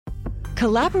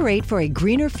Collaborate for a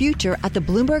greener future at the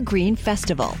Bloomberg Green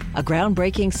Festival, a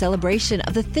groundbreaking celebration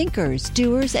of the thinkers,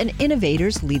 doers, and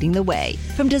innovators leading the way.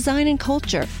 From design and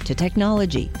culture to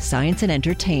technology, science, and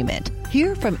entertainment.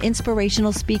 Hear from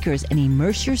inspirational speakers and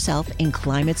immerse yourself in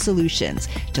climate solutions.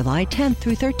 July 10th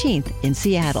through 13th in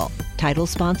Seattle. Title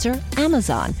sponsor,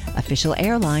 Amazon. Official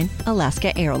airline,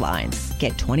 Alaska Airlines.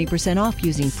 Get 20% off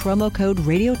using promo code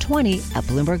radio20 at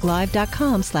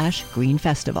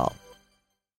bloomberglive.com/greenfestival.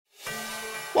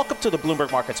 Welcome to the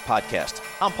Bloomberg Markets Podcast.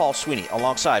 I'm Paul Sweeney,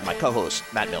 alongside my co-host,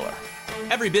 Matt Miller.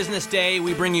 Every business day,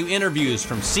 we bring you interviews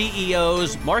from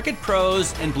CEOs, market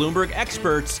pros, and Bloomberg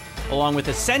experts, along with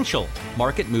essential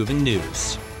market-moving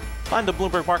news. Find the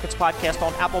Bloomberg Markets Podcast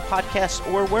on Apple Podcasts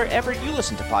or wherever you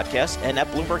listen to podcasts and at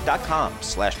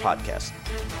Bloomberg.com/podcast.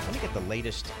 Let me get the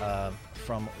latest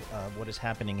from what is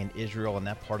happening in Israel and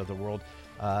that part of the world.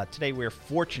 Today, we're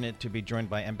fortunate to be joined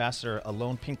by Ambassador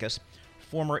Alon Pincus,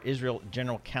 former Israel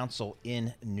General Counsel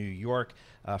in New York,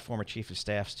 former Chief of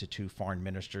Staffs to two foreign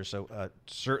ministers, so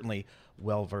certainly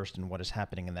well-versed in what is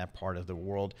happening in that part of the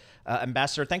world.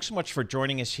 Ambassador, thanks so much for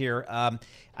joining us here.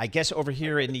 I guess over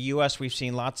here in the U.S., we've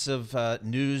seen lots of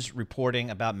news reporting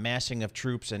about massing of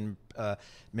troops and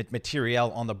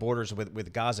materiel on the borders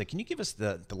with Gaza. Can you give us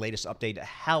the latest update,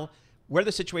 where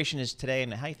the situation is today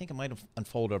and how you think it might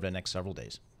unfold over the next several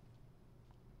days?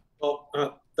 Well,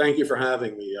 thank you for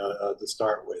having me to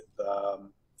start with.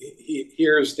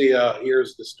 Here's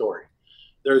the story.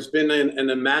 There's been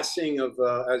an amassing of,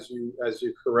 as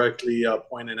you correctly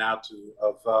pointed out,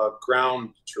 of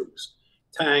ground troops,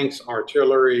 tanks,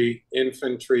 artillery,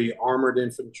 infantry, armored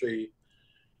infantry,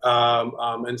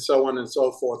 and so on and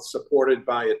so forth, supported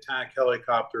by attack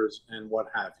helicopters and what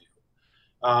have you.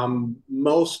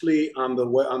 Mostly on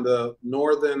the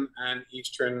northern and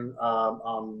eastern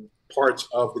parts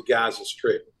of the Gaza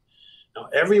Strip. Now,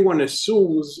 everyone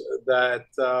assumes that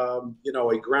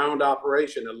a ground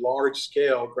operation, a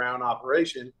large-scale ground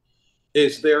operation,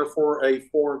 is therefore a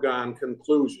foregone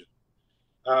conclusion.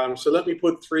 So let me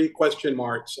put three question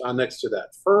marks next to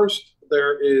that. First,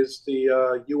 there is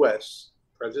the U.S.,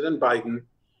 President Biden,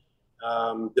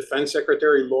 Defense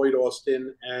Secretary Lloyd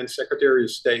Austin, and Secretary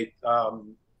of State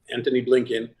Antony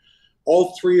Blinken,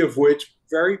 all three of which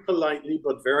very politely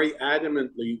but very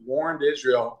adamantly warned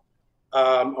Israel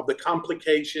of the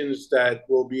complications that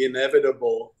will be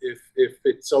inevitable if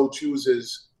it so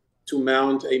chooses to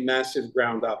mount a massive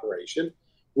ground operation.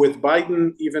 With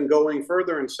Biden even going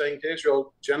further and saying to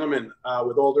Israel, gentlemen,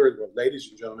 ladies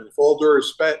and gentlemen, with all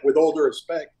due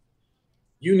respect,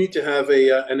 you need to have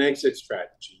an exit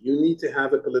strategy. You need to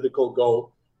have a political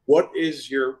goal. What is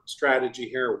your strategy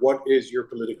here? What is your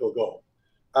political goal?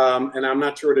 And I'm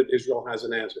not sure that Israel has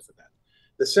an answer for that.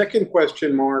 The second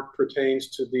question mark pertains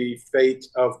to the fate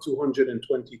of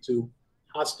 222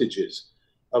 hostages,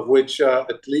 of which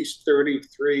at least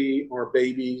 33 are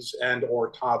babies and or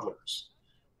toddlers.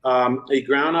 A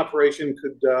ground operation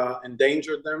could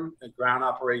endanger them. A ground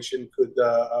operation could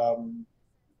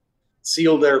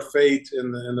seal their fate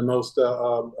in the most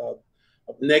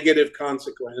negative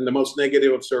consequence, in the most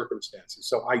negative of circumstances.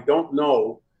 So I don't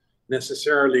know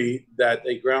necessarily that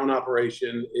a ground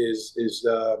operation is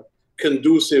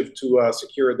conducive to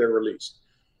secure their release.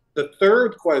 The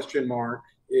third question mark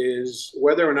is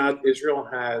whether or not Israel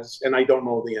has, and I don't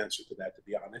know the answer to that, to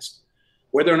be honest,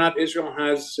 whether or not Israel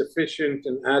has sufficient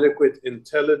and adequate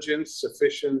intelligence,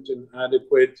 sufficient and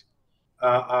adequate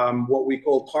what we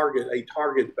call a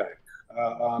target bank.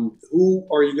 Who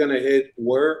are you going to hit?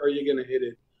 Where are you going to hit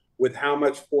it? With how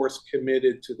much force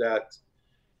committed to that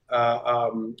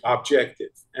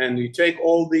objective? And you take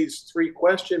all these three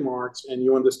question marks and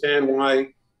you understand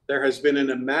why there has been an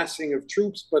amassing of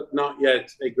troops, but not yet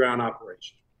a ground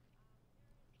operation.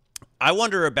 I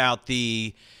wonder about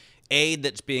the aid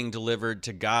that's being delivered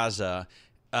to Gaza.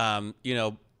 The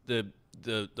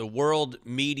world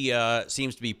media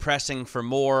seems to be pressing for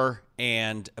more,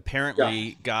 and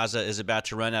apparently Gaza is about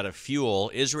to run out of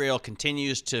fuel. Israel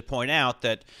continues to point out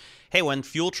that, hey, when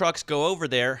fuel trucks go over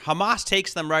there, Hamas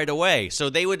takes them right away. So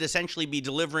they would essentially be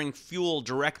delivering fuel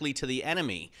directly to the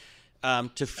enemy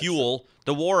to fuel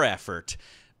the war effort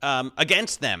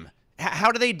against them. How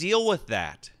do they deal with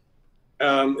that?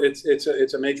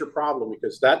 It's a major problem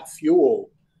because that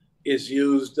fuel is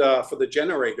used for the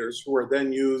generators, who are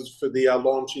then used for the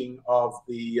launching of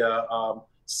the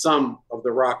some of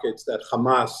the rockets that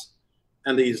Hamas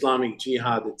and the Islamic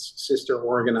Jihad, its sister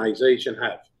organization,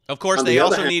 have. Of course, they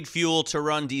also need fuel to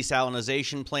run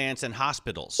desalination plants and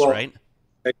hospitals, right?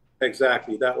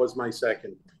 Exactly. That was my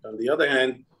second. On the other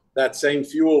hand, that same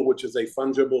fuel, which is a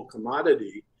fungible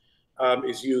commodity,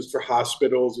 is used for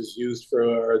hospitals, is used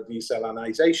for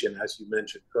desalinization, as you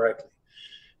mentioned correctly.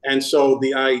 And so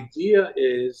the idea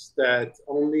is that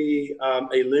only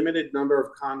a limited number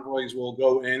of convoys will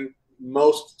go in,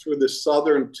 most through the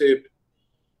southern tip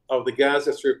of the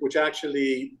Gaza Strip, which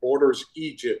actually borders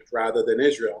Egypt rather than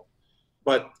Israel.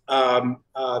 But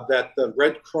that the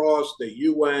Red Cross, the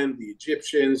UN, the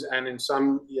Egyptians, and in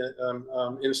some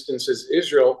instances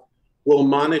Israel, will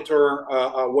monitor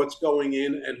what's going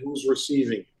in and who's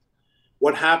receiving.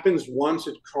 What happens once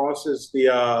it crosses the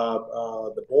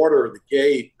border, the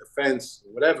gate, the fence,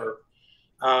 whatever,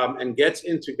 and gets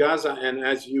into Gaza, and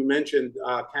as you mentioned,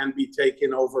 can be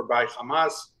taken over by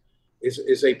Hamas,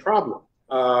 is a problem.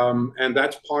 And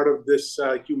that's part of this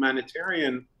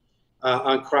humanitarian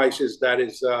crisis that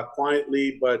is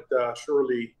quietly but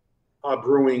surely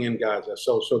brewing in Gaza.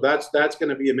 So that's going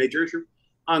to be a major issue.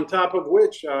 On top of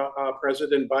which,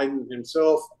 President Biden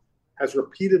himself has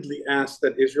repeatedly asked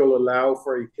that Israel allow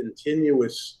for a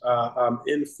continuous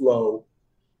inflow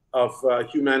of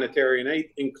humanitarian aid,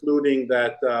 including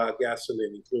that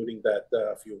gasoline, including that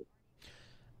fuel.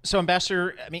 So,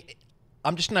 Ambassador, I mean,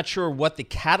 I'm just not sure what the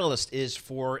catalyst is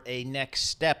for a next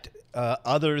step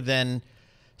other than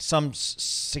some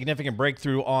significant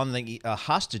breakthrough on the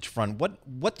hostage front.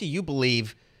 What do you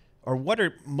believe, or what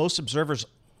are most observers,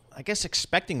 I guess,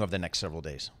 expecting over the next several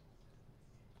days?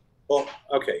 Well,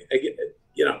 okay.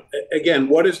 Again,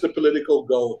 what is the political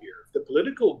goal here? If the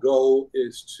political goal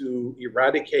is to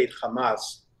eradicate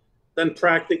Hamas, then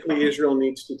practically Israel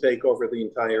needs to take over the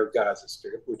entire Gaza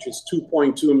Strip, which is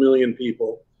 2.2 million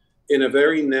people in a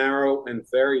very narrow and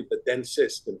the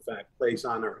densest, in fact, place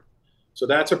on earth. So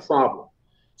that's a problem.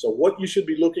 So what you should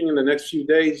be looking in the next few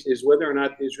days is whether or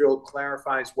not Israel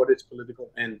clarifies what its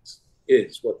political end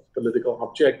is, what the political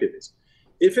objective is.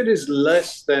 If it is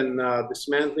less than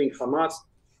dismantling Hamas,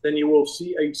 then you will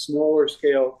see a smaller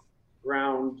scale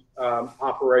ground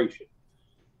operation.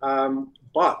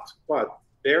 But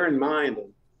bear in mind,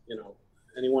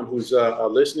 anyone who's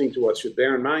listening to us should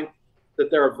bear in mind that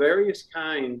there are various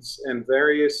kinds and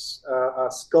various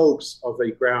scopes of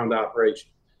a ground operation.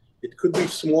 It could be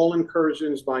small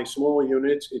incursions by small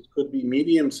units. It could be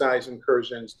medium-sized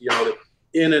incursions,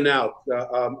 in and out,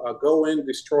 go in,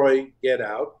 destroy, get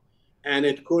out. And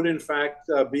it could, in fact,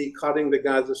 be cutting the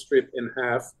Gaza Strip in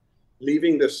half,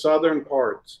 leaving the southern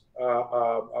part,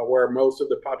 where most of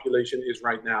the population is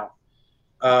right now,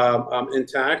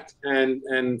 intact,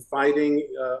 and fighting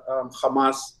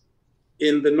Hamas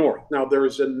in the north. Now, there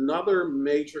is another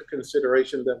major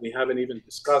consideration that we haven't even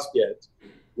discussed yet,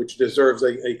 which deserves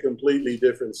a completely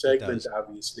different segment,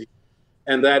 obviously,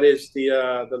 and that is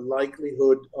the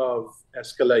likelihood of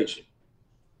escalation.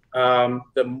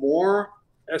 The more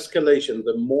escalation,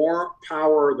 the more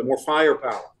power, the more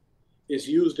firepower is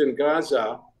used in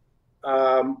Gaza,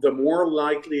 the more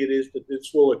likely it is that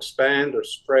this will expand or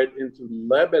spread into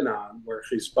Lebanon, where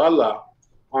Hezbollah,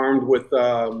 armed with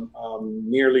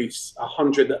nearly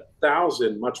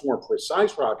 100,000 much more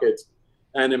precise rockets,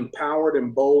 and empowered,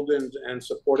 emboldened, and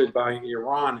supported by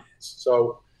Iran is.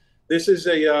 So this is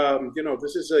a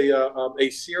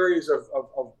series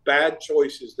of bad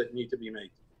choices that need to be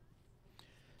made.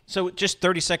 So just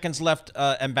 30 seconds left,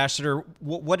 Ambassador.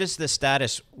 What is the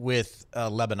status with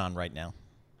Lebanon right now?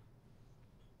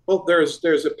 Well,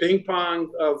 there's a ping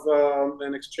pong of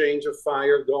an exchange of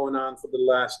fire going on for the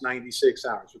last 96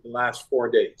 hours, for the last 4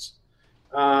 days.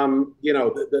 My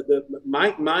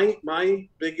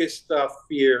biggest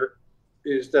fear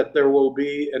is that there will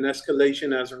be an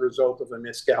escalation as a result of a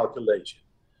miscalculation.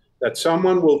 That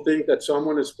someone will think that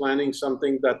someone is planning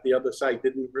something that the other side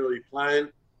didn't really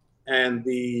plan, and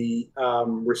the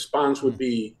response would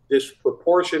be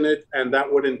disproportionate, and that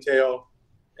would entail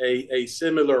a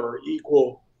similar or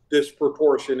equal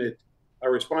disproportionate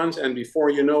response, and before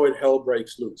you know it, hell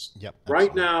breaks loose. Yep,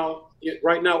 right now,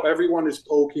 everyone is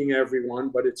poking everyone,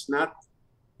 but it's not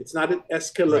an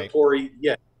escalatory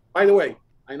yet. By the way,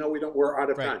 I know we're out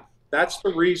of time. That's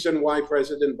the reason why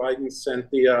President Biden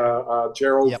sent the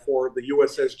Gerald Ford, the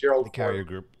USS Gerald Ford, the carrier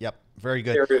group. Yep, very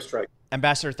good. Carrier strike.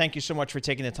 Ambassador, thank you so much for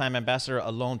taking the time. Ambassador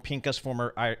Alon Pinkas,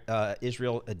 former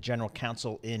Israel General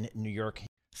Counsel in New York.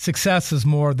 Success is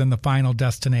more than the final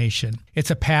destination.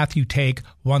 It's a path you take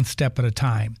one step at a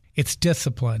time. It's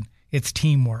discipline, it's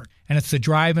teamwork, and it's the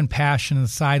drive and passion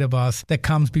inside of us that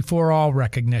comes before all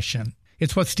recognition.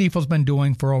 It's what Stifel's been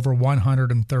doing for over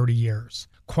 130 years.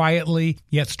 Quietly,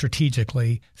 yet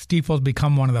strategically, Stifel's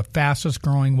become one of the fastest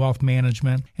growing wealth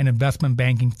management and investment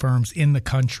banking firms in the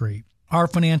country. Our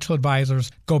financial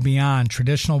advisors go beyond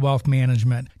traditional wealth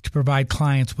management to provide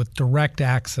clients with direct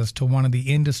access to one of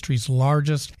the industry's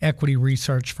largest equity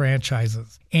research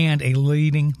franchises and a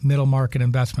leading middle market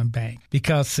investment bank,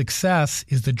 because success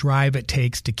is the drive it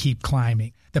takes to keep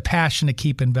climbing, the passion to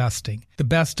keep investing, the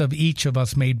best of each of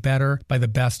us made better by the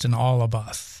best in all of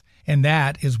us. And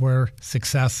that is where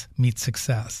success meets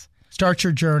success. Start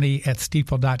your journey at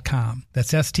Stifel.com.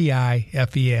 That's STIFEL.com.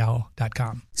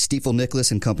 Stifel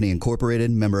Nicholas and Company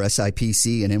Incorporated, member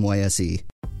SIPC and NYSE.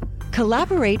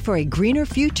 Collaborate for a greener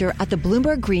future at the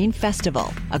Bloomberg Green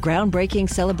Festival, a groundbreaking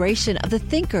celebration of the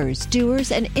thinkers,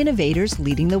 doers, and innovators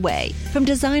leading the way. From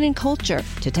design and culture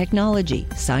to technology,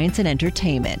 science, and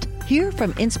entertainment. Hear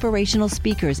from inspirational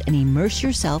speakers and immerse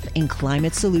yourself in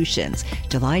climate solutions.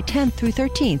 July 10th through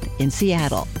 13th in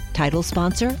Seattle. Title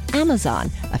sponsor,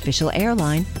 Amazon. Official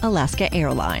airline, Alaska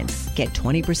Airlines. Get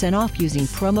 20% off using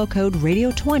promo code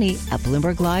radio20 at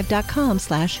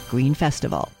BloombergLive.com/Green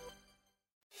Festival.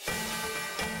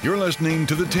 You're listening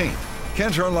to The Tape.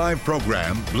 Catch our live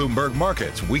program, Bloomberg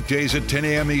Markets, weekdays at 10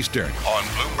 a.m. Eastern on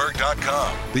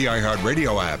Bloomberg.com, the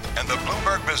iHeartRadio app, and the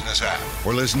Bloomberg Business app.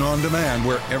 Or listen on demand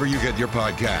wherever you get your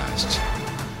podcasts.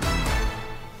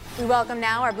 We welcome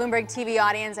now our Bloomberg TV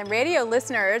audience and radio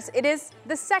listeners. It is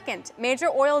the second major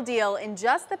oil deal in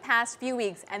just the past few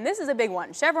weeks, and this is a big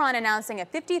one. Chevron announcing a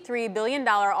 $53 billion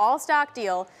all-stock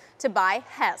deal to buy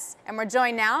Hess. And we're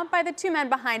joined now by the two men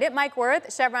behind it, Mike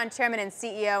Wirth, Chevron Chairman and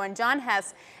CEO, and John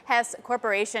Hess, Hess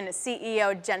Corporation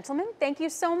CEO. Gentlemen, thank you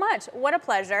so much. What a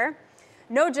pleasure.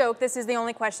 No joke, this is the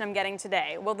only question I'm getting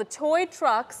today. Will the toy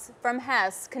trucks from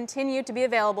Hess continue to be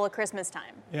available at Christmas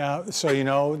time? Yeah,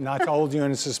 so not to hold you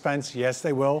in suspense, yes,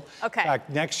 they will. Okay. In fact,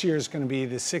 next year is going to be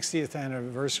the 60th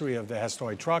anniversary of the Hess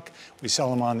toy truck. We sell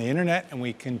them on the internet, and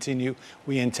we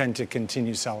intend to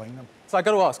continue selling them. So I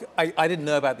got to ask, I didn't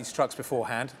know about these trucks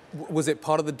beforehand. Was it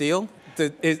part of the deal?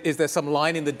 Is there some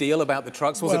line in the deal about the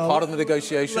trucks? Was it part of the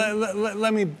negotiation?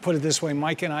 Let me put it this way.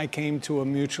 Mike and I came to a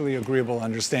mutually agreeable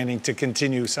understanding to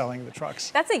continue selling the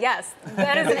trucks. That's a yes.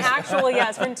 That is an actual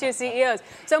yes from two CEOs.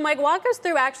 So, Mike, walk us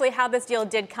through actually how this deal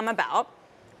did come about.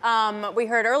 We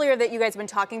heard earlier that you guys have been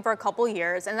talking for a couple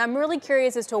years, and I'm really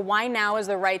curious as to why now is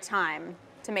the right time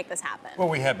to make this happen. Well,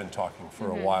 we have been talking for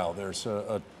a while. There's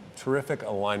a terrific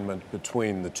alignment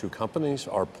between the two companies,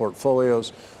 our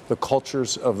portfolios, the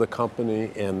cultures of the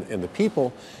company and the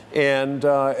people, and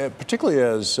particularly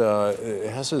as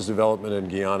Hess's development in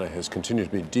Guyana has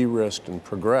continued to be de-risked and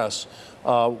progress,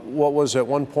 what was at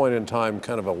one point in time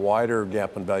kind of a wider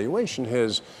gap in valuation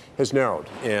has narrowed,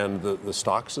 and the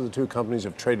stocks of the two companies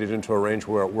have traded into a range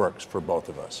where it works for both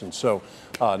of us. And so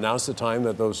now's the time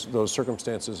that those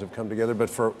circumstances have come together. But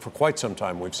for quite some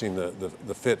time, we've seen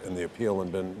the fit and the appeal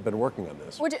and been working on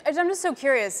this. I'm just so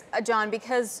curious, John,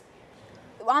 because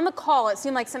on the call, it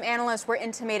seemed like some analysts were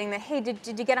intimating that, hey, did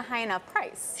you get a high enough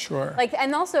price? Sure.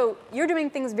 And also, you're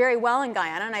doing things very well in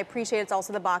Guyana, and I appreciate it's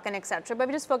also the Bakken, et cetera, but if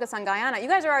we just focus on Guyana, you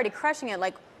guys are already crushing it.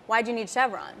 Why do you need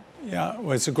Chevron? Yeah,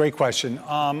 well, it's a great question.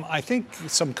 I think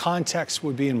some context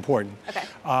would be important. Okay.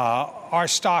 Our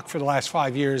stock for the last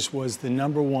 5 years was the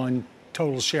 #1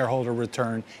 total shareholder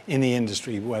return in the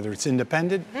industry, whether it's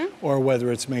independent or whether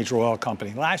it's major oil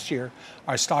company. Last year,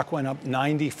 our stock went up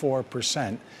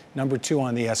 94%, #2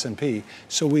 on the S&P.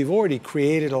 So we've already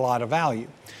created a lot of value.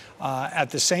 At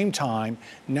the same time,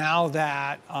 now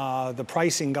that the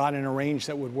pricing got in a range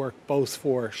that would work both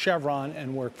for Chevron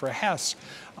and work for Hess,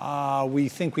 we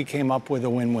think we came up with a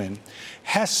win-win.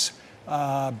 Hess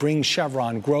brings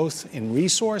Chevron growth in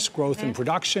resource, growth in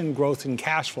production, growth in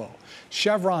cash flow.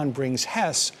 Chevron brings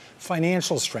Hess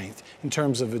financial strength in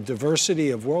terms of a diversity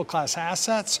of world-class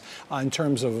assets, in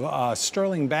terms of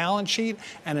sterling balance sheet,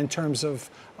 and in terms of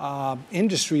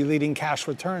industry-leading cash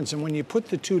returns. And when you put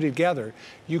the two together,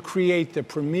 you create the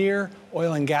premier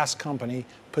oil and gas company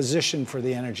positioned for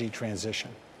the energy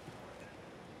transition.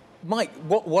 Mike,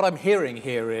 what I'm hearing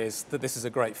here is that this is a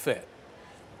great fit.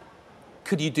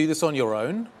 Could you do this on your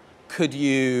own? Could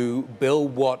you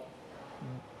build what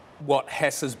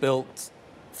Hess has built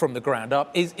from the ground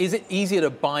up? Is it easier to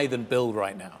buy than build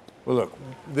right now? Well, look,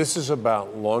 this is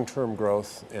about long-term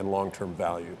growth and long-term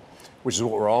value, which is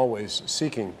what we're always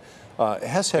seeking.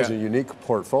 Hess has a unique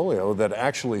portfolio that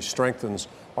actually strengthens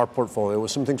our portfolio with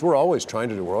some things we're always trying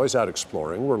to do. We're always out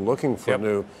exploring. We're looking for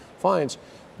new finds.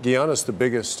 Guyana's the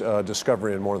biggest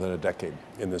discovery in more than a decade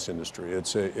in this industry.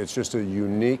 It's just a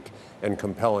unique and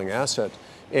compelling asset.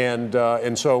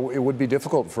 And so it would be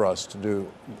difficult for us to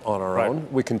do on our own.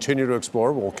 We continue to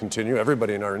explore. We'll continue.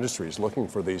 Everybody in our industry is looking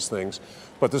for these things.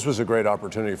 But this was a great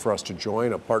opportunity for us to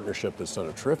join a partnership that's done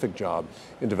a terrific job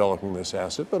in developing this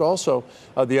asset. But also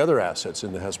the other assets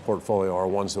in the Hess portfolio are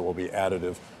ones that will be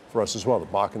additive for us as well, the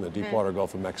Bakken, the Deepwater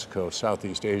Gulf of Mexico,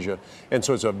 Southeast Asia. And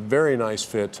so it's a very nice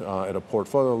fit at a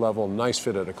portfolio level, nice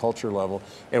fit at a culture level,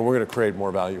 and we're going to create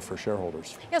more value for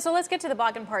shareholders. Yeah, so let's get to the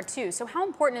Bakken part too. So how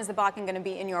important is the Bakken going to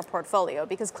be in your portfolio?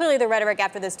 Because clearly the rhetoric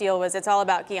after this deal was it's all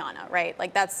about Guyana, right?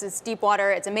 Like it's deep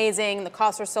water, it's amazing, the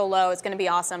costs are so low, it's going to be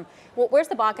awesome. Well, where's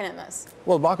the Bakken in this?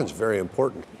 Well, the Bakken's very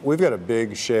important. We've got a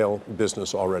big shale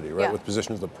business already, right? Yeah. With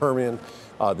positions in the Permian,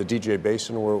 the DJ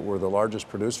Basin, we're the largest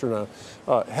producer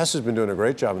now. Hess has been doing a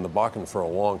great job in the Bakken for a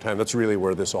long time. That's really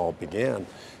where this all began.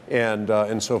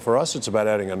 And so for us, it's about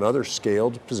adding another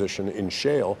scaled position in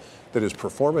shale that is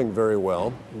performing very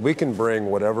well. We can bring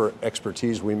whatever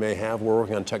expertise we may have. We're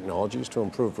working on technologies to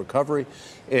improve recovery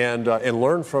and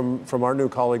learn from our new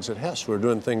colleagues at Hess who are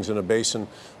doing things in a basin.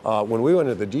 When we went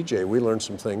into the DJ, we learned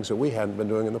some things that we hadn't been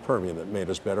doing in the Permian that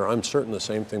made us better. I'm certain the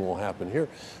same thing will happen here.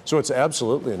 So it's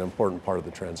absolutely an important part of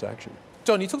the transaction.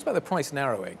 John, you talked about the price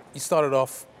narrowing. You started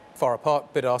off far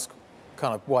apart, bid-ask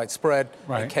kind of widespread,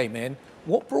 and came in.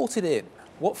 What brought it in?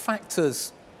 What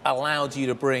factors allowed you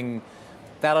to bring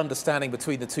that understanding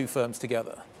between the two firms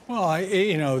together? Well,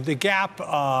 the gap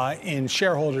in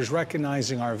shareholders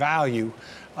recognizing our value,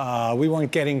 we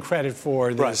weren't getting credit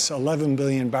for this 11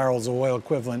 billion barrels of oil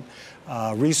equivalent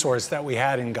resource that we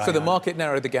had in Guyana. So the market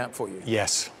narrowed the gap for you?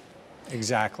 Yes.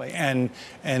 Exactly. And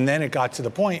then it got to the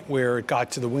point where it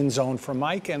got to the win zone for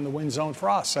Mike and the win zone for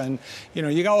us. And,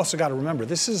 you also got to remember,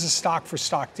 this is a stock for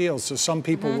stock deal. So some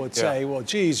people would say, well,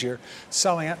 geez, you're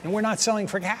selling it. And we're not selling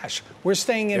for cash. We're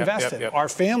staying invested. Our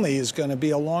family is going to be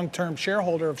a long-term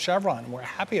shareholder of Chevron. And we're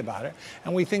happy about it.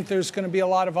 And we think there's going to be a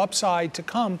lot of upside to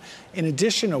come, in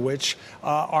addition to which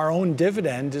our own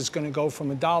dividend is going to go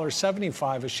from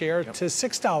 $1.75 a share to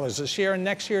 $6 a share. And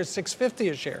next year, it's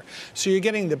 $6.50 a share. So you're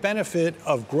getting the benefit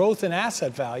of growth in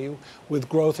asset value with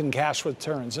growth in cash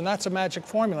returns. And that's a magic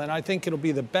formula. And I think it'll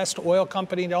be the best oil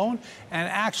company to own and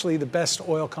actually the best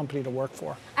oil company to work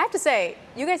for. I have to say,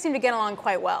 you guys seem to get along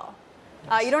quite well.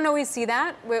 You don't always see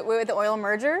that with the oil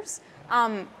mergers. How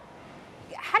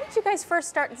did you guys first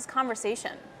start this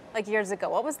conversation, like years ago?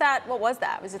 What was that?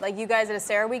 Was it like you guys at a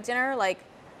CERAWeek dinner, like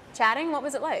chatting? What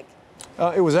was it like?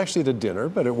 It was actually at a dinner,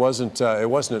 but it wasn't at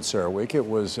CERAWeek. It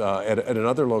was at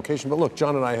another location. But look,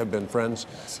 John and I have been friends.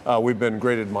 We've been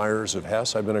great admirers of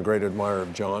Hess. I've been a great admirer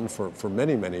of John for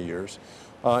many, many years.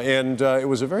 And it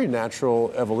was a very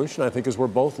natural evolution, I think, as we're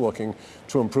both looking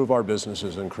to improve our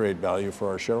businesses and create value for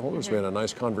our shareholders. We had a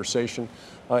nice conversation.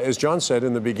 As John said,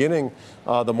 in the beginning,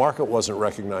 the market wasn't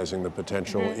recognizing the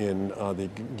potential in the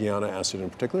Guyana asset in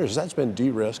particular. As that's been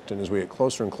de-risked, and as we get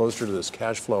closer and closer to this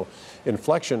cash flow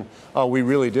inflection, we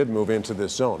really did move into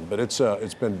this zone. But it's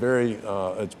been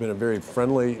a very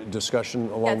friendly discussion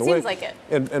along the way. Seems like it.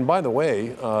 And by the way,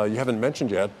 you haven't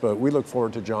mentioned yet, but we look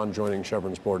forward to John joining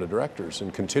Chevron's board of directors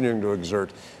and continuing to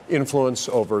exert influence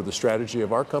over the strategy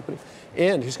of our company.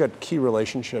 And he's got key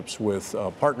relationships with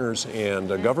partners and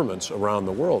governments around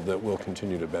the world that we'll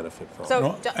continue to benefit from.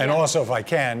 So, and also, if I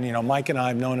can, Mike and I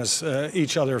have known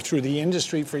each other through the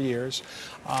industry for years.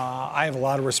 I have a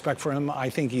lot of respect for him. I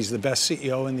think he's the best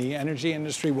CEO in the energy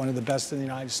industry, one of the best in the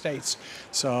United States.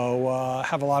 So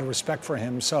have a lot of respect for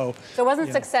him. So it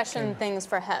wasn't succession things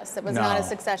for Hess. It was not a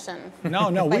succession.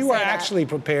 No, we were actually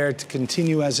prepared to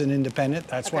continue as an independent.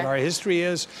 That's what our history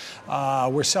is.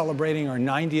 We're celebrating our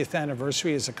 90th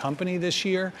anniversary as a company this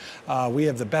year. We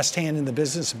have the best hand in the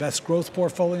business, the best growth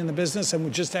portfolio in the business, and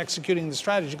we're just executing the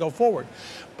strategy to go forward.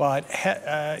 But,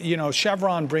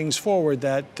 Chevron brings forward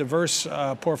that diverse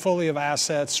portfolio of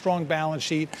assets, strong balance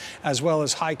sheet, as well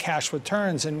as high cash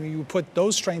returns. And when you put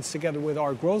those strengths together with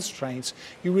our growth strengths,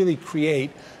 you really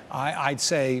create, I'd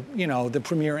say, the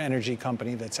premier energy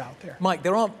company that's out there. Mike,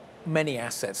 there aren't many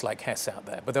assets like Hess out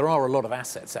there, but there are a lot of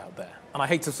assets out there. And I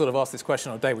hate to sort of ask this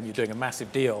question on a day when you're doing a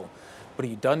massive deal, but are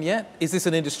you done yet? Is this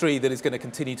an industry that is going to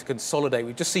continue to consolidate?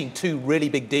 We've just seen two really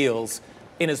big deals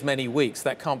in as many weeks.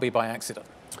 That can't be by accident.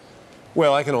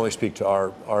 Well, I can only speak to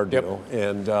our deal,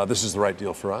 and this is the right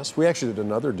deal for us. We actually did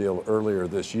another deal earlier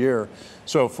this year.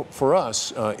 So for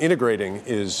us, integrating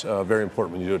is very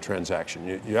important when you do a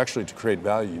transaction. You actually, to create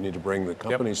value, you need to bring the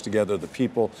companies together, the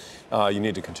people. You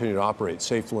need to continue to operate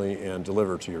safely and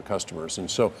deliver to your customers.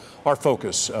 And so our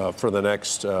focus for the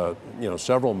next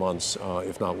several months,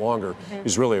 if not longer,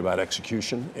 is really about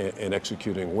execution and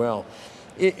executing well.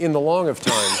 In the long of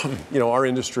time, our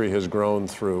industry has grown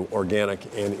through organic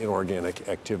and inorganic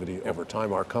activity over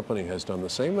time. Our company has done the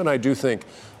same, and I do think,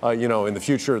 in the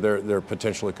future there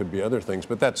potentially could be other things,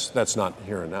 but that's not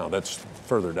here and now. That's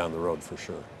further down the road for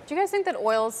sure. Do you guys think that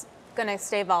oil's going to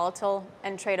stay volatile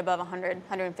and trade above 100,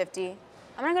 150?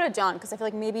 I'm going to go to John because I feel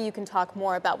like maybe you can talk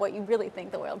more about what you really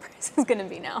think the oil price is going to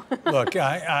be now. Look,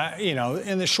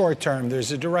 in the short term,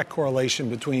 there's a direct correlation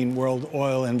between world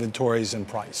oil inventories and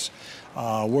price.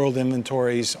 World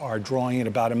inventories are drawing at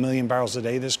about 1 million barrels a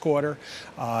day this quarter.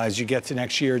 As you get to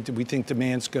next year, we think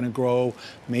demand's going to grow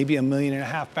maybe 1.5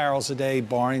 million barrels a day,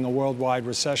 barring a worldwide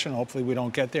recession. Hopefully we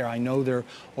don't get there. I know there are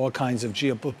all kinds of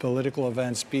geopolitical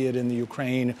events, be it in the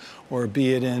Ukraine or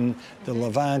be it in the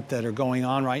Levant, that are going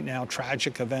on right now,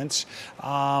 tragic events.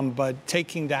 But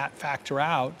taking that factor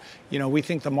out, we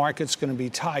think the market's going to be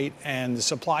tight, and the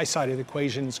supply side of the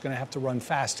equation is going to have to run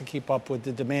fast to keep up with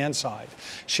the demand side.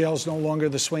 Shale's no longer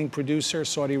the swing producer.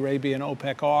 Saudi Arabia and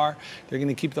OPEC are. They're going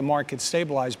to keep the market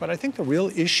stabilized. But I think the real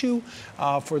issue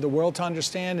for the world to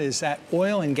understand is that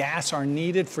oil and gas are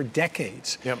needed for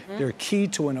decades. Yep. They're key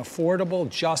to an affordable,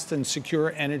 just, and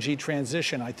secure energy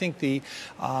transition. I think the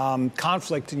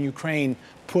conflict in Ukraine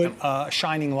put a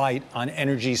shining light on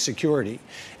energy security.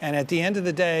 And at the end of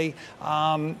the day,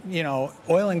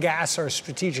 oil and gas are a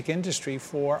strategic industry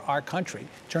for our country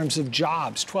in terms of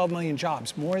jobs, 12 million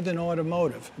jobs, more than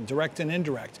automotive, direct and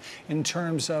indirect. In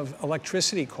terms of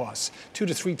electricity costs, 2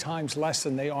 to 3 times less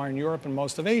than they are in Europe and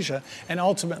most of Asia, and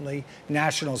ultimately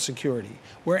national security.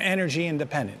 We're energy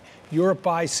independent. Europe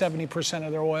buys 70%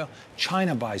 of their oil.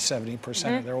 China buys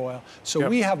 70% of their oil. So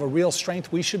we have a real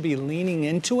strength. We should be leaning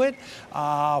into it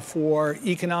for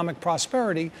economic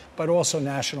prosperity, but also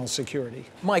national security.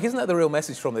 Mike, isn't that the real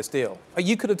message from this deal?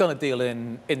 You could have done a deal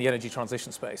in the energy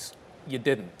transition space. You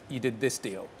didn't. You did this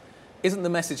deal. Isn't the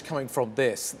message coming from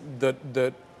this that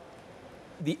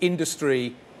the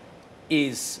industry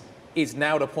is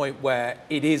now at a point where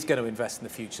it is going to invest in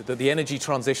the future, that the energy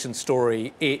transition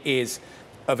story is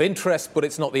of interest, but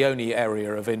it's not the only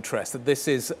area of interest, that this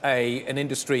is an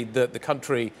industry that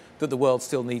the world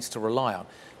still needs to rely on?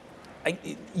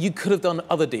 You could have done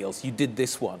other deals. You did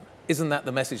this one. Isn't that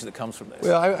the message that comes from this?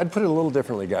 Well, I'd put it a little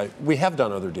differently, Guy. We have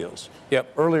done other deals.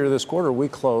 Yep. Earlier this quarter, we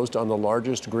closed on the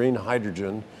largest green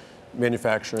hydrogen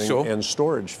manufacturing and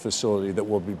storage facility that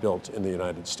will be built in the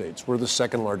United States. We're the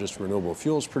second largest renewable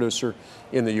fuels producer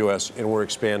in the U.S., and we're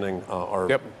expanding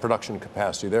our production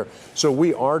capacity there. So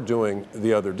we are doing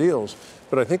the other deals.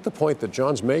 But I think the point that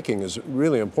John's making is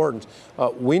really important.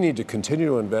 We need to continue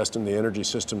to invest in the energy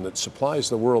system that supplies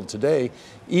the world today,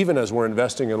 even as we're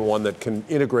investing in one that can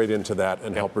integrate into that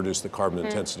and help reduce the carbon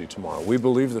intensity tomorrow. We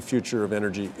believe the future of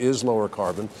energy is lower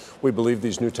carbon. We believe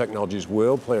these new technologies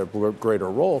will play a greater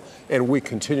role, and we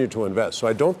continue to invest. So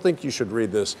I don't think you should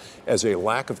read this as a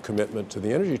lack of commitment to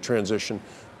the energy transition,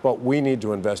 but we need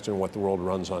to invest in what the world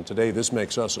runs on today. This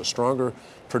makes us a stronger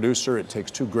producer. It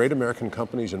takes 2 great American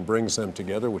companies and brings them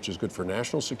together, which is good for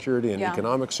national security and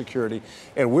economic security.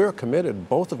 And we're committed,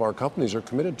 both of our companies are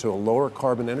committed to a lower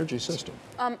carbon energy system.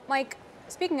 Mike,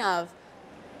 speaking of,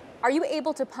 are you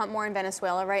able to pump more in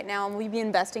Venezuela right now? And will you be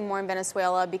investing more in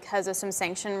Venezuela because of some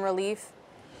sanction relief?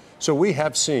 So we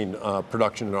have seen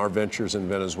production in our ventures in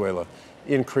Venezuela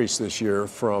increase this year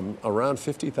from around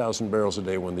 50,000 barrels a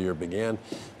day when the year began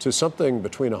to something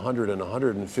between 100 and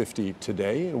 150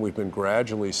 today, and we've been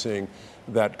gradually seeing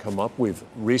that come up. We've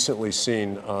recently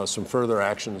seen some further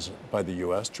actions by the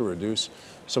U.S. to reduce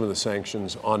some of the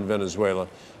sanctions on Venezuela.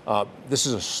 This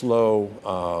is a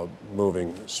slow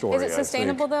moving story. Is it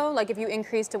sustainable though? Like if you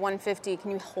increase to 150, can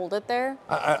you hold it there?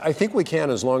 I think we can,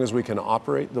 as long as we can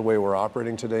operate the way we're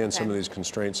operating today, and some of these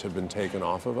constraints have been taken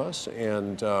off of us.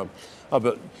 And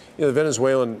but the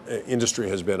Venezuelan industry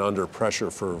has been under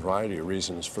pressure for a variety of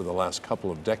reasons for the last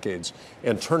couple of decades,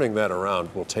 and turning that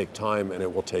around will take time and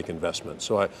it will take investment.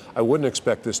 So I wouldn't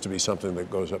expect this to be something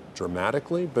that goes up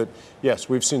dramatically, but yes,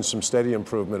 we've seen some steady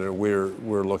improvement, and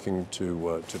we're looking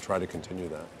to try to continue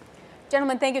that.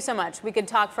 Gentlemen, thank you so much. We could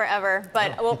talk forever,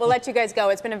 but we'll let you guys go.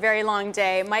 It's been a very long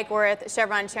day. Mike Wirth,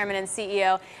 Chevron Chairman and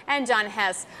CEO, and John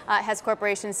Hess, Hess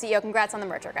Corporation CEO. Congrats on the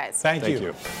merger, guys. Thank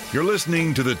you. You're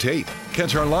listening to The Tape.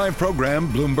 Catch our live program,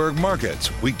 Bloomberg Markets,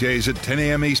 weekdays at 10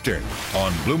 a.m. Eastern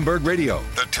on Bloomberg Radio,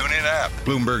 the TuneIn app,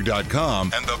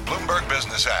 Bloomberg.com, and the Bloomberg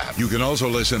Business app. You can also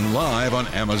listen live on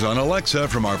Amazon Alexa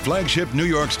from our flagship New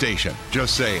York station.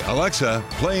 Just say, Alexa,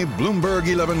 play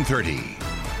Bloomberg 1130.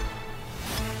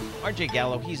 RJ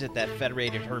Gallo, he's at that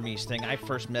Federated Hermes thing. I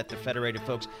first met the Federated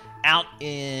folks out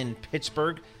in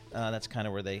Pittsburgh That's kind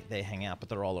of where they hang out, but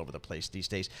they're all over the place these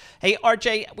days. Hey,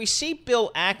 RJ, we see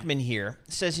Bill Ackman here.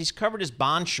 Says he's covered his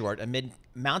bond short amid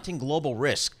mounting global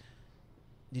risk.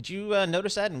 Did you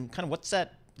notice that? And kind of what's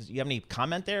that? Do you have any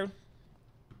comment there?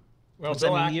 Well,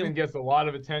 Bill Ackman gets a lot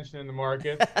of attention in the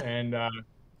market, and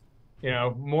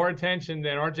more attention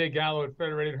than RJ Gallo at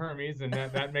Federated Hermes, and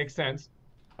that makes sense.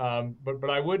 But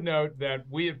I would note that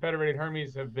we at Federated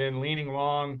Hermes have been leaning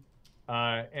long,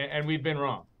 and we've been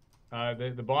wrong.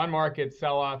 The bond market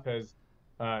sell-off has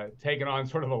taken on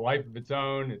sort of a life of its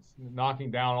own. It's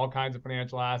knocking down all kinds of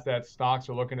financial assets. Stocks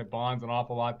are looking at bonds an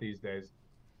awful lot these days.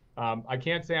 I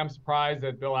can't say I'm surprised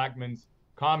at Bill Ackman's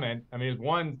comment. I mean, it's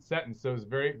one sentence, so it's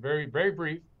very, very, very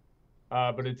brief,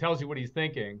 but it tells you what he's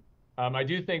thinking. I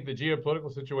do think the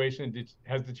geopolitical situation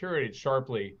has deteriorated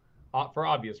sharply for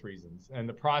obvious reasons, and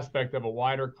the prospect of a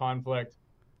wider conflict,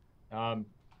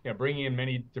 bringing in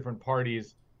many different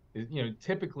parties, is,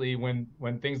 typically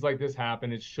when things like this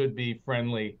happen, it should be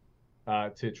friendly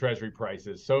to Treasury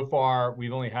prices. So far,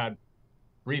 we've only had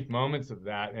brief moments of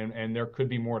that, and there could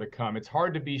be more to come. It's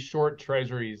hard to be short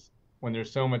Treasuries when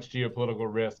there's so much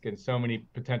geopolitical risk and so many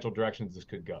potential directions this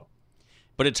could go.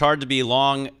 But it's hard to be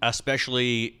long,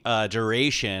 especially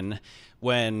duration,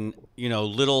 when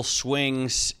little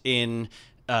swings in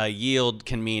yield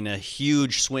can mean a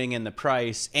huge swing in the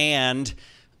price, and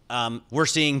we're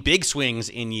seeing big swings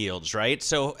in yields, right?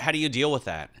 So how do you deal with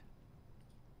that?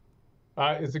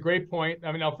 It's a great point.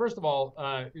 I mean, now first of all,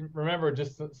 remember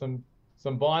just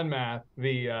some bond math.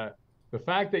 The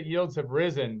fact that yields have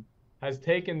risen has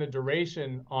taken the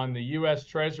duration on the U.S.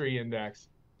 Treasury index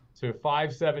to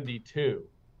 572.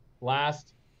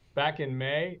 Back in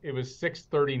May, it was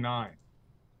 639.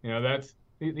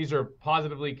 These are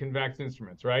positively convex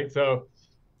instruments, right? So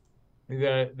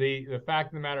the fact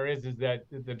of the matter is that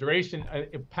the duration,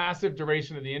 passive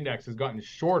duration of the index has gotten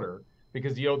shorter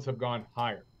because yields have gone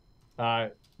higher.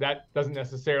 That doesn't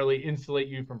necessarily insulate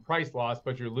you from price loss,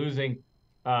 but you're losing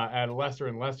at a lesser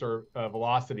and lesser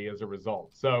velocity as a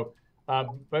result. So,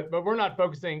 but we're not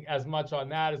focusing as much on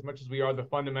that as much as we are the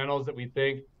fundamentals that we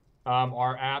think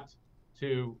are apt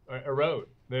to erode.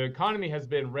 The economy has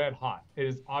been red hot. It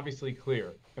is obviously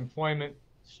clear. Employment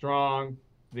strong.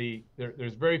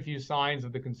 There's very few signs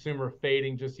of the consumer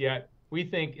fading just yet. We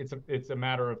think it's a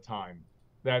matter of time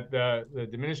that the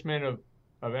diminishment of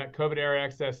COVID era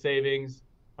excess savings,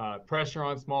 pressure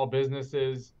on small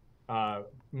businesses,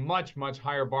 much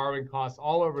higher borrowing costs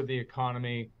all over the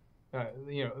economy.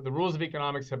 The rules of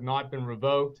economics have not been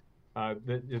revoked.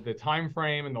 The time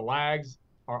frame and the lags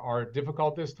are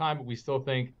difficult this time, but we still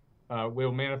think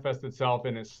will manifest itself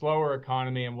in a slower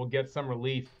economy, and we'll get some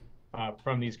relief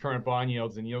from these current bond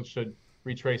yields, and yields should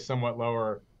retrace somewhat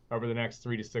lower over the next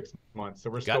 3 to 6 months. So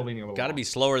we're still leaning a little. Got to be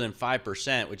slower than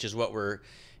 5%, which is what we're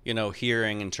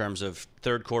hearing in terms of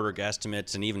third quarter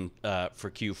guesstimates, and even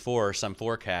for Q4 some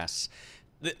forecasts.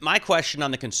 My question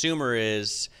on the consumer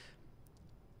is,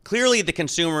 clearly the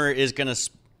consumer is going to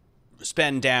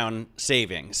spend down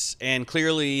savings, and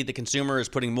clearly the consumer is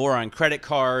putting more on credit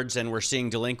cards, and we're seeing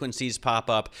delinquencies pop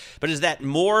up. But is that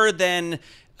more than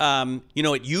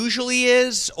it usually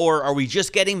is, or are we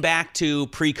just getting back to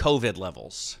pre-COVID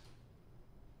levels?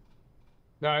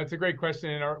 No, it's a great question.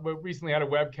 And we recently had a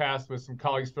webcast with some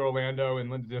colleagues, Phil Orlando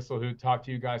and Linda Dissel, who talk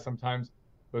to you guys sometimes,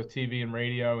 both TV and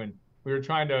radio. And we were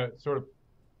trying to sort of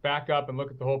back up and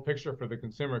look at the whole picture for the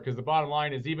consumer, because the bottom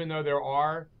line is, even though there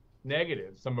are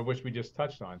negatives, some of which we just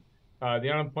touched on,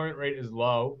 the unemployment rate is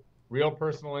low. Real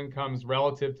personal incomes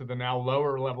relative to the now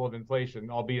lower level of inflation,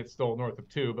 albeit still north of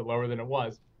 2, but lower than it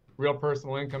was. Real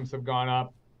personal incomes have gone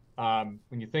up.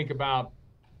 When you think about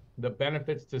the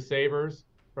benefits to savers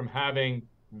from having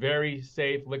very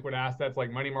safe liquid assets like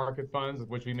money market funds, of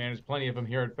which we manage plenty of them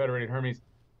here at Federated Hermes,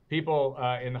 people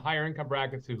in the higher income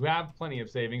brackets who have plenty of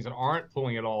savings and aren't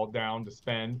pulling it all down to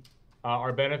spend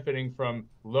are benefiting from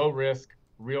low risk,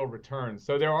 real returns.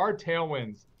 So there are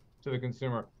tailwinds to the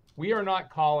consumer. We are not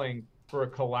calling for a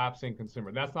collapsing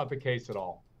consumer. That's not the case at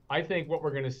all. I think what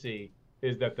we're going to see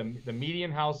is that the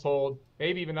median household,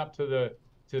 maybe even up to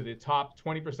the top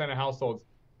 20% of households,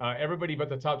 everybody but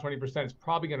the top 20% is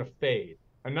probably going to fade.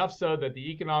 Enough so that the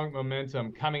economic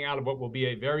momentum coming out of what will be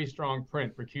a very strong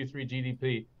print for Q3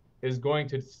 GDP is going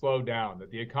to slow down, that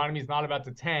the economy is not about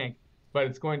to tank, but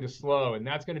it's going to slow. And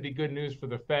that's going to be good news for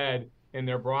the Fed in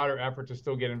their broader effort to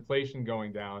still get inflation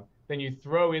going down. Then you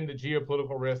throw in the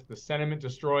geopolitical risk, the sentiment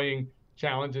destroying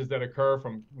challenges that occur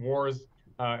from wars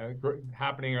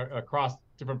happening across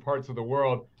different parts of the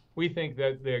world. We think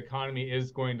that the economy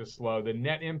is going to slow. The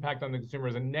net impact on the consumer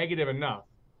is a negative enough,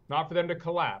 not for them to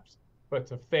collapse, but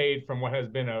to fade from what has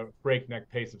been a breakneck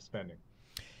pace of spending.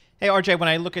 Hey, RJ, when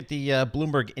I look at the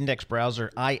Bloomberg Index browser,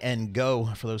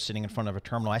 INGO, for those sitting in front of a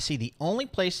terminal, I see the only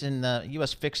place in the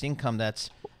U.S. fixed income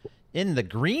that's in the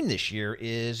green this year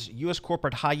is U.S.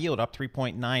 corporate high yield, up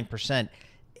 3.9%.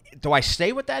 Do I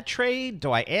stay with that trade?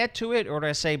 Do I add to it? Or do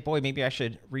I say, boy, maybe I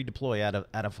should redeploy out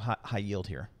of high yield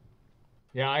here?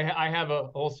 Yeah, I have a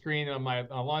whole screen on my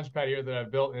launch pad here that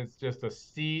I've built, and it's just a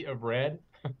sea of red.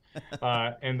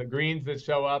 And the greens that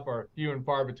show up are few and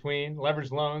far between. Leveraged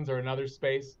loans are another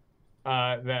space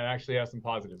that actually has some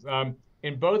positives.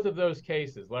 In both of those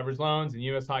cases, leveraged loans and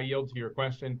U.S. high yield, to your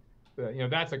question,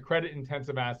 that's a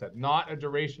credit-intensive asset, not a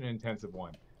duration-intensive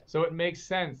one. So it makes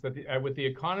sense that with the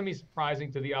economy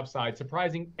surprising to the upside,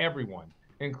 surprising everyone,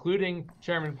 including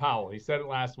Chairman Powell. He said it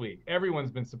last week.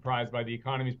 Everyone's been surprised by the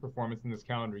economy's performance in this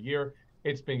calendar year.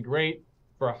 It's been great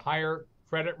for higher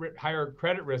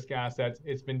credit risk assets.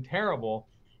 It's been terrible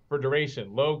for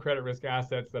duration, low credit risk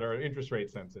assets that are interest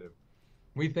rate sensitive.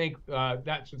 We think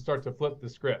that should start to flip the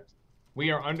script.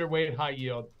 We are underweight high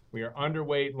yield. We are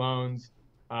underweight loans.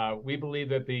 We believe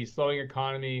that the slowing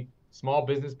economy, small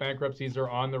business bankruptcies are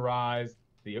on the rise.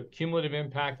 The cumulative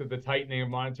impact of the tightening of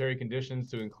monetary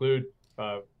conditions to include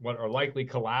what are likely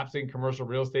collapsing commercial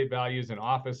real estate values and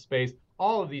office space,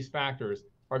 all of these factors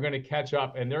are going to catch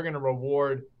up, and they're going to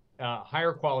reward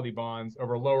higher quality bonds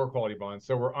over lower quality bonds.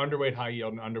 So we're underweight high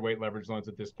yield and underweight leveraged loans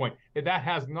at this point. That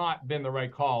has not been the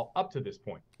right call up to this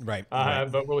point. Right.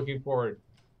 But we're looking forward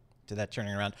to that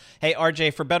turning around. Hey,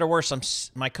 RJ, for better or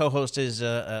worse, my co-host is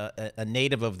a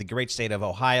native of the great state of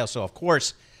Ohio, so of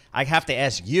course I have to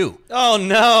ask you. Oh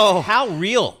no! How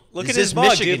real? Look at his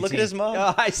mug, dude. Look at his mug.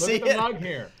 Oh, I see it. Look at the mug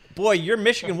here. Boy, your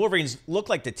Michigan Wolverines look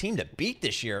like the team to beat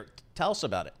this year. Tell us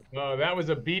about it. Oh, that was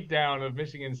a beatdown of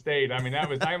Michigan State. I mean, I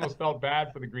almost felt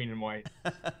bad for the green and white.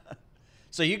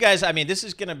 So you guys, this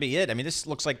is going to be it. this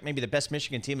looks like maybe the best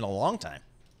Michigan team in a long time.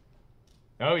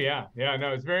 Oh yeah,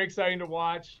 no, it's very exciting to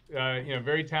watch.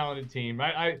 Very talented team.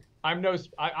 I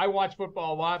watch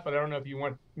football a lot, but I don't know if you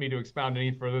want me to expound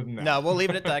any further than that. No, we'll leave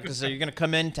it at that because you're going to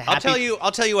come in to happy.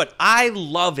 I'll tell you what. I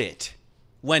love it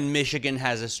when Michigan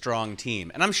has a strong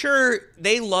team, and I'm sure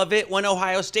they love it when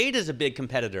Ohio State is a big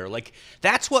competitor. Like,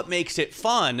 that's what makes it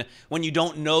fun when you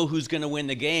don't know who's going to win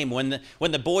the game. When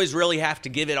the boys really have to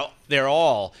give it their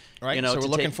all. Right. So we're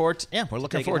looking forward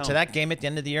to that game at the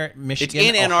end of the year. Michigan, it's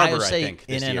in Ann Ohio Arbor, State, I think.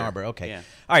 In Ann Arbor. Okay. Yeah.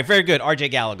 All right. Very good. RJ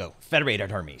Gallego,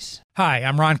 Federated Hermes. Hi,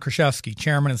 I'm Ron Kraszewski,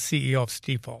 Chairman and CEO of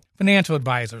Stifel. Financial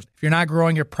advisors, if you're not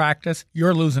growing your practice,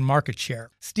 you're losing market share.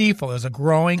 Stifel is a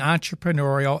growing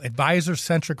entrepreneurial,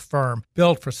 advisor-centric firm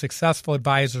built for successful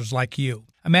advisors like you.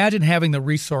 Imagine having the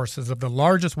resources of the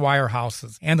largest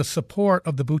wirehouses and the support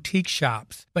of the boutique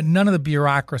shops, but none of the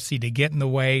bureaucracy to get in the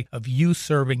way of you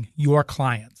serving your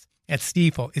clients. At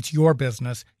Stifel, it's your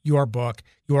business, your book,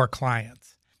 your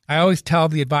clients. I always tell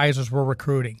the advisors we're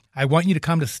recruiting, I want you to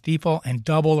come to Stifel and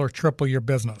double or triple your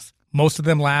business. Most of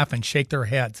them laugh and shake their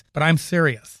heads, but I'm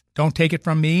serious. Don't take it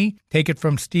from me. Take it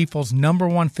from Stifel's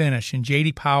 #1 finish in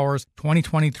J.D. Power's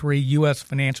 2023 U.S.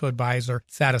 Financial Advisor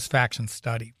Satisfaction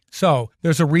Study. So,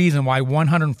 there's a reason why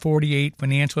 148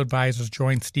 financial advisors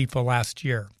joined Stifel last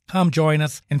year. Come join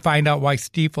us and find out why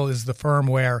Stifel is the firm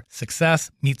where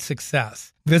success meets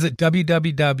success. Visit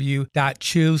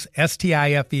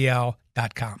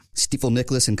www.choosestifel.com. Stifel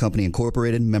Nicholas and Company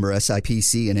Incorporated, member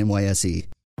SIPC and NYSE.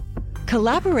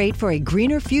 Collaborate for a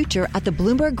greener future at the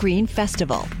Bloomberg Green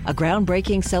Festival, a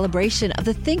groundbreaking celebration of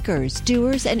the thinkers,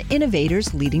 doers, and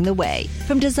innovators leading the way.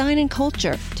 From design and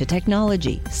culture to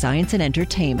technology, science, and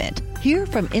entertainment. Hear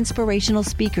from inspirational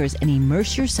speakers and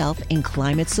immerse yourself in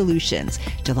climate solutions.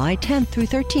 July 10th through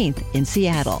 13th in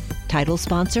Seattle. Title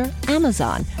sponsor,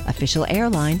 Amazon. Official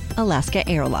airline, Alaska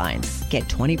Airlines. Get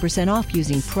 20% off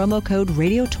using promo code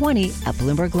radio20 at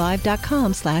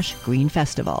BloombergLive.com/Green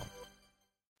Festival.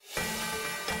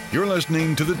 You're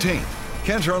listening to The Team.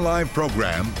 Catch our live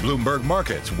program, Bloomberg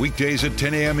Markets, weekdays at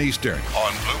 10 a.m. Eastern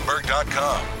on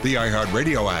Bloomberg.com, the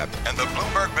iHeartRadio app, and the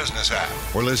Bloomberg Business app,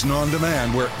 or listen on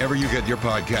demand wherever you get your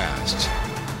podcasts.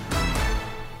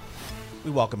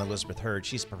 We welcome Elizabeth Hurd.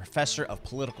 She's a professor of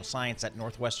political science at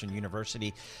Northwestern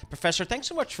University. Professor, thanks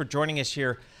so much for joining us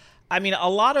here. A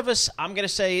lot of us, I'm going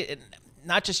to say,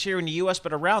 not just here in the U.S.,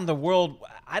 but around the world,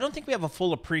 I don't think we have a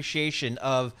full appreciation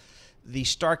of the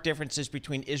stark differences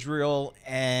between Israel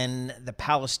and the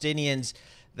Palestinians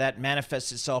that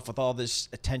manifests itself with all this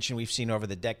attention we've seen over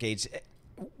the decades.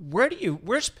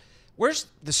 Where's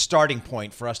the starting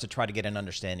point for us to try to get an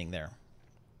understanding there?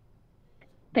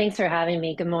 Thanks for having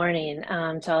me. Good morning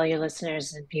to all your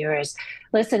listeners and viewers.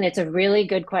 Listen, it's a really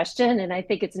good question, and I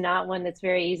think it's not one that's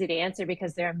very easy to answer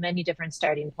because there are many different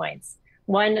starting points.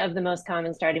 One of the most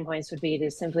common starting points would be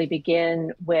to simply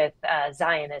begin with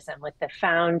Zionism, with the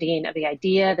founding of the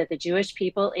idea that the Jewish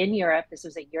people in Europe, this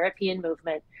was a European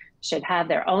movement, should have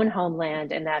their own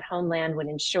homeland, and that homeland would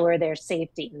ensure their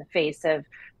safety in the face of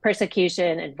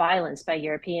persecution and violence by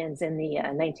Europeans in the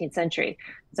 19th century.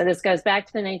 So this goes back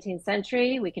to the 19th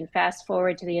century. We can fast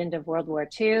forward to the end of World War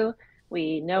II.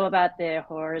 We know about the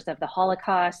horrors of the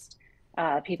Holocaust.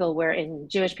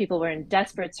 Jewish people were in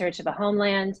desperate search of a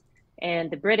homeland.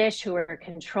 And the British, who were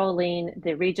controlling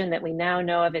the region that we now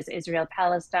know of as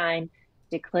Israel-Palestine,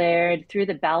 declared through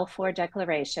the Balfour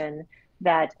Declaration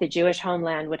that the Jewish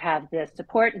homeland would have the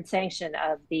support and sanction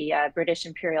of the British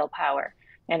imperial power.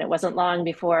 And it wasn't long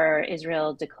before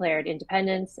Israel declared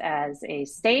independence as a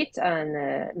state on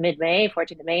mid-May,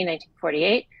 14th of May,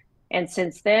 1948. And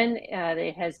since then,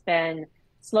 it has been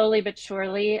slowly but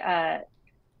surely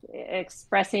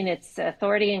expressing its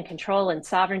authority and control and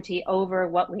sovereignty over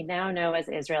what we now know as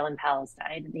Israel and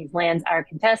Palestine. These lands are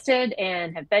contested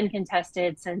and have been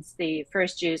contested since the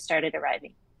first Jews started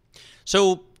arriving.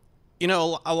 So,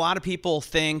 a lot of people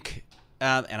think,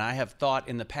 and I have thought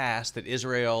in the past, that the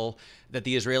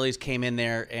Israelis came in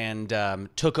there and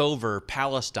took over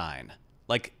Palestine.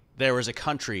 Like there was a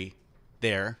country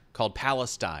there called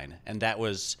Palestine, and that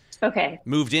was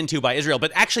moved into by Israel.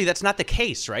 But actually, that's not the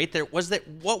case, right?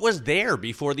 What was there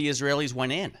before the Israelis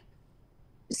went in?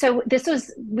 So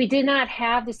we did not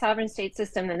have the sovereign state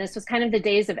system, and this was kind of the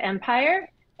days of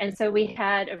empire. And so we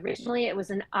had, originally, it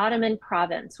was an Ottoman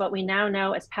province. What we now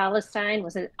know as Palestine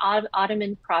was an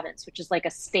Ottoman province, which is like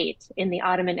a state in the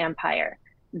Ottoman Empire.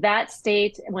 That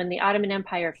state, when the Ottoman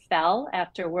Empire fell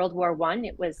after World War I,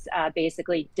 it was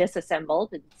basically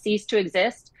disassembled. It ceased to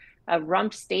exist. A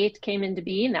rump state came into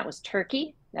being. That was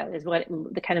Turkey. That is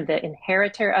the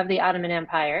inheritor of the Ottoman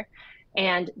Empire.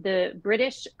 And the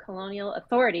British colonial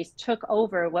authorities took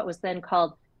over what was then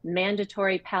called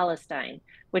Mandatory Palestine,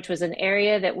 which was an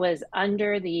area that was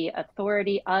under the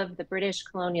authority of the British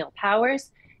colonial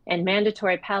powers. And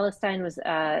Mandatory Palestine was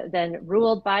then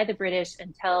ruled by the British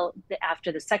until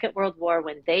after the Second World War,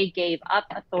 when they gave up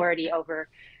authority over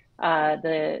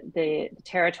the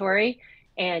territory.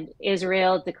 And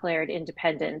Israel declared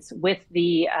independence with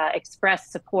the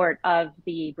express support of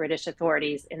the British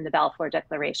authorities in the Balfour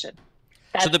Declaration.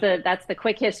 That's the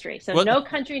quick history. So no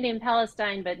country named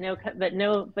Palestine, but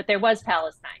there was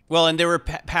Palestine. Well, and there were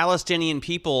Palestinian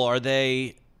people. Are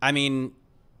they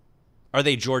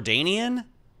Jordanian?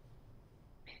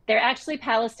 They're actually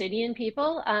Palestinian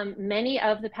people. Many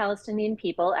of the Palestinian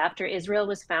people, after Israel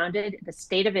was founded, the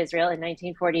state of Israel in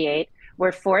 1948,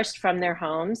 were forced from their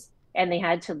homes, and they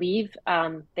had to leave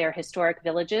their historic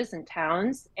villages and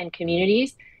towns and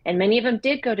communities. And many of them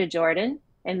did go to Jordan,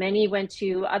 and many went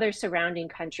to other surrounding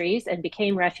countries and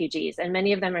became refugees. And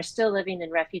many of them are still living in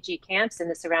refugee camps in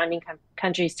the surrounding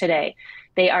countries today.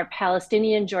 They are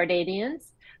Palestinian Jordanians,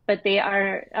 but they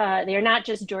are not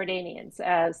just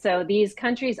Jordanians. So these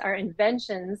countries are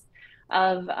inventions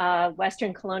of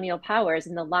Western colonial powers,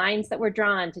 and the lines that were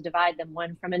drawn to divide them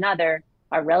one from another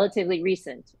are relatively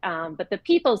recent. But the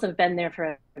peoples have been there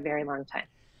for a very long time.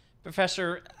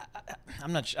 Professor, I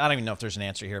don't even know if there's an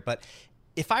answer here, but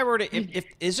if I were to,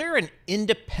 is there an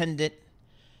independent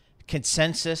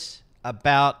consensus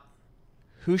about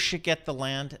who should get the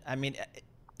land? I mean,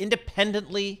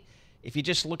 independently, if you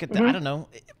just look at I don't know,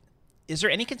 is there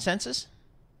any consensus?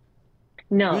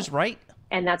 No. Who's right?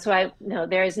 And that's why, no,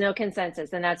 there is no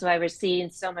consensus. And that's why we're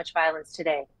seeing so much violence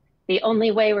today. The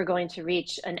only way we're going to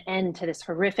reach an end to this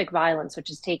horrific violence, which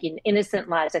is taking innocent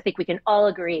lives, I think we can all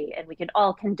agree and we can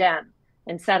all condemn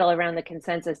and settle around the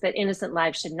consensus that innocent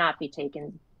lives should not be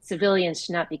taken. Civilians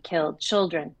should not be killed.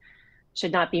 Children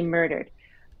should not be murdered.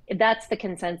 That's the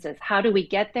consensus. How do we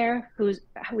get there?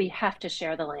 We have to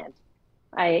share the land.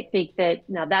 I think that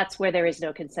now that's where there is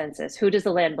no consensus. Who does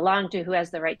the land belong to? Who has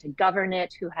the right to govern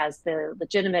it? Who has the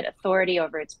legitimate authority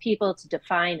over its people to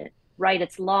define it, write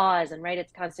its laws and write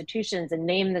its constitutions and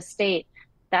name the state?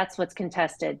 That's what's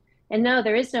contested. And no,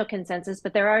 there is no consensus,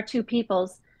 but there are two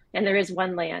peoples and there is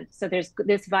one land. So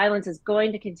this violence is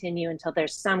going to continue until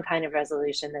there's some kind of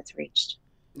resolution that's reached.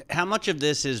 How much of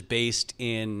this is based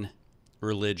in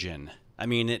religion? I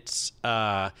mean, it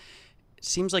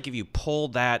seems like if you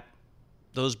pull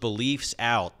those beliefs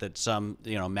out that some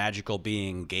magical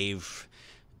being gave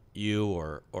you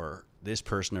or this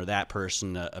person or that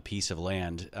person a piece of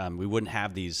land, we wouldn't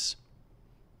have these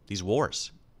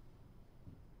wars.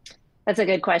 That's a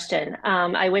good question.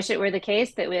 I wish it were the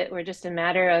case that we're just a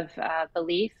matter of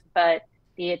belief, but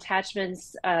the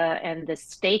attachments and the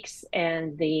stakes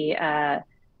and the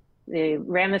The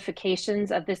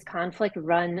ramifications of this conflict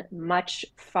run much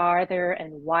farther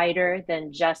and wider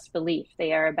than just belief.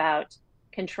 They are about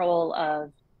control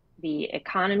of the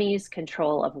economies,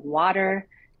 control of water,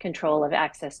 control of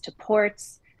access to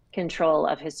ports, control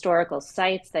of historical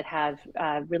sites that have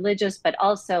religious but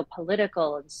also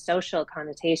political and social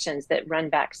connotations that run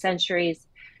back centuries.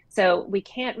 So we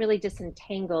can't really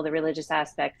disentangle the religious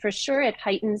aspect. For sure, it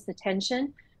heightens the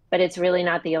tension, but it's really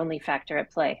not the only factor at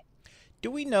play.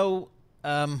 Do we know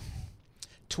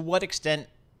to what extent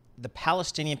the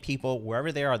Palestinian people,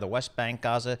 wherever they are, the West Bank,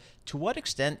 Gaza, to what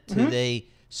extent do they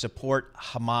support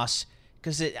Hamas?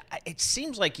 Because it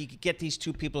seems like you could get these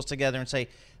two peoples together and say,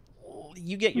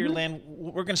 you get your land,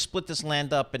 we're going to split this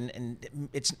land up, and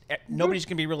it's nobody's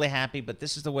going to be really happy, but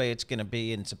this is the way it's going to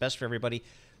be, and it's the best for everybody.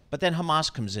 But then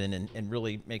Hamas comes in and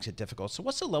really makes it difficult. So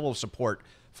what's the level of support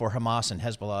for Hamas and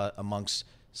Hezbollah amongst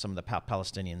some of the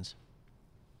Palestinians?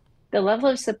 The level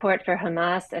of support for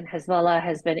Hamas and Hezbollah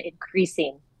has been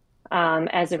increasing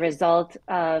as a result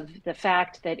of the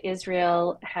fact that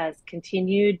Israel has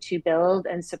continued to build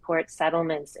and support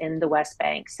settlements in the West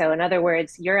Bank. So in other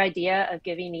words, your idea of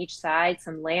giving each side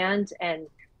some land and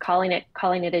calling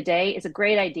it a day is a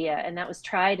great idea. And that was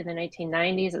tried in the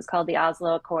 1990s. It was called the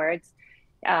Oslo Accords.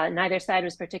 Neither side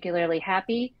was particularly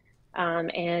happy.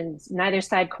 And neither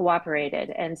side cooperated.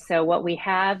 And so what we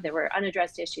have, there were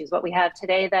unaddressed issues. What we have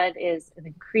today that is an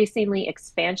increasingly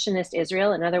expansionist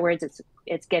Israel. In other words,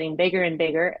 it's getting bigger and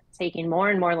bigger, taking more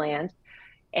and more land.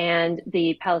 And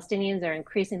the Palestinians are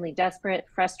increasingly desperate,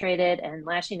 frustrated, and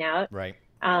lashing out. Right.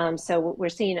 So we're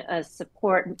seeing a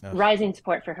rising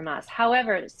support for Hamas.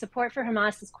 However, support for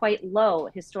Hamas is quite low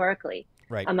historically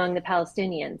among the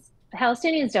Palestinians. The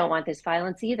Palestinians don't want this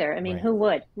violence either. I mean, who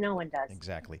would? No one does.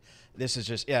 Exactly. This is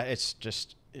just, it's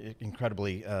just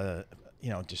incredibly,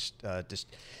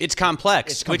 it's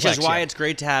complex, which is why it's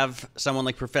great to have someone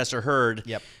like Professor Hurd,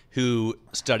 who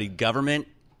studied government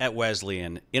at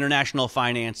Wesleyan, international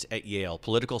finance at Yale,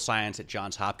 political science at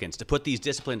Johns Hopkins, to put these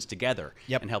disciplines together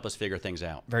and help us figure things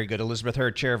out. Very good. Elizabeth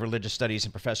Hurd, Chair of Religious Studies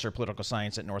and Professor of Political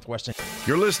Science at Northwestern.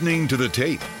 You're listening to The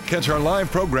Tape. Catch our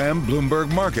live program,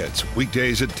 Bloomberg Markets,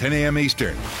 weekdays at 10 a.m.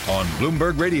 Eastern on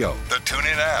Bloomberg Radio, the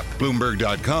TuneIn app,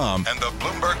 Bloomberg.com, and the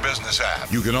Bloomberg Business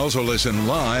app. You can also listen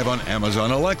live on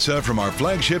Amazon Alexa from our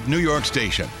flagship New York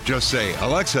station. Just say,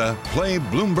 Alexa, play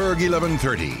Bloomberg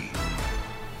 1130.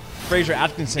 Fraser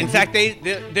Atkinson. In fact,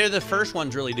 they're the first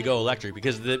ones really to go electric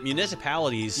because the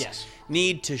municipalities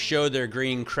need to show their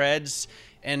green creds.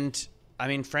 And I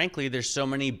mean, frankly, there's so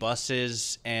many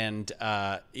buses and,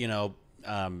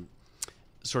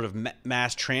 sort of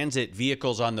mass transit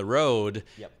vehicles on the road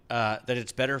that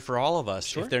it's better for all of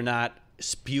us if they're not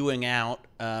spewing out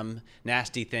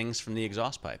nasty things from the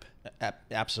exhaust pipe.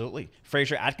 Absolutely.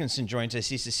 Fraser Atkinson joins us.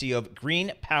 He's the CEO of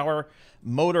Green Power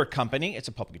Motor Company. It's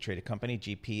a publicly traded company.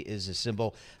 GP is a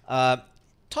symbol.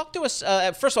 Talk to us.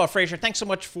 First of all, Fraser, thanks so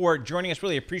much for joining us.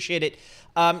 Really appreciate it.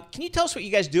 Can you tell us what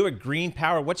you guys do at Green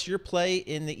Power? What's your play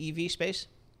in the EV space?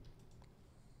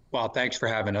 Well, thanks for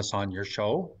having us on your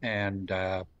show. And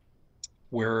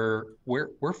we're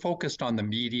focused on the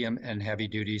medium and heavy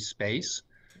duty space,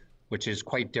 which is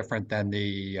quite different than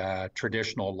the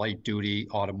traditional light duty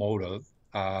automotive.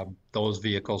 Those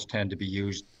vehicles tend to be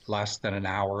used less than an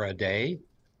hour a day.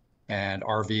 And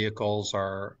our vehicles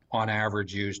are on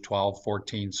average used 12,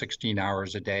 14, 16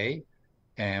 hours a day.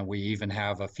 And we even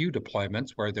have a few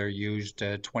deployments where they're used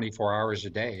 24 hours a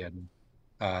day. And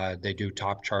they do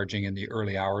top charging in the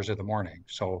early hours of the morning.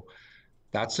 So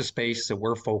that's the space that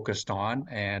we're focused on.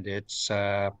 And it's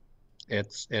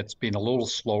been a little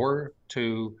slower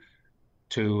to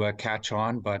catch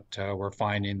on, but we're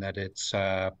finding that it's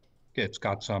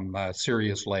got some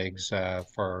serious legs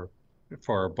for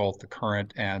both the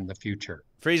current and the future.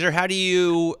 Fraser, how do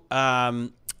you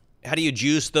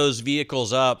juice those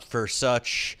vehicles up for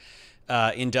such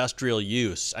industrial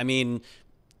use? I mean,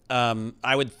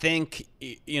 I would think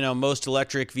most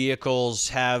electric vehicles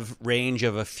have range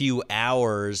of a few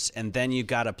hours, and then you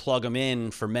got to plug them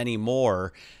in for many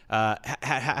more.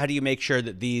 How do you make sure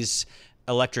that these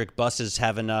electric buses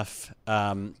have enough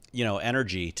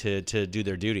energy to do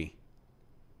their duty?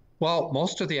 Well,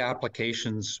 most of the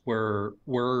applications we're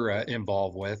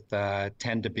involved with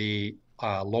tend to be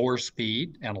lower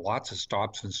speed and lots of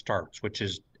stops and starts, which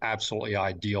is absolutely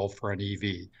ideal for an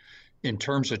EV. In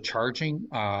terms of charging,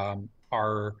 the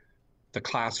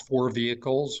Class 4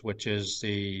 vehicles, which is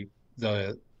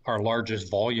our largest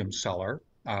volume seller,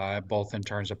 both in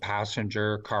terms of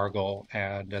passenger, cargo,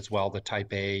 and as well the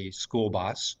Type A school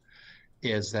bus,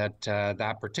 is that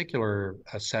particular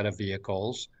set of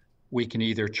vehicles we can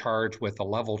either charge with a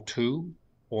level 2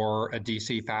 or a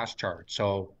DC fast charge.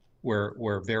 So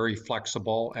we're very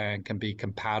flexible and can be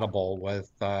compatible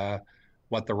with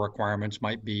what the requirements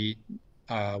might be,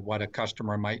 what a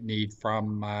customer might need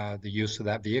from the use of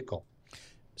that vehicle.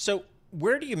 So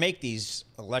where do you make these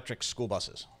electric school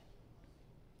buses?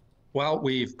 Well,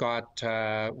 we've got,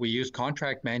 we use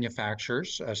contract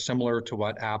manufacturers, similar to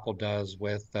what Apple does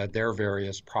with their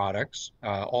various products.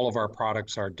 All of our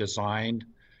products are designed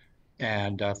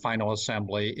and final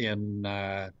assembly in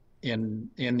the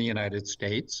United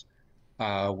States.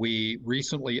 We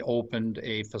recently opened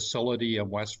a facility in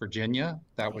West Virginia.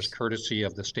 That was courtesy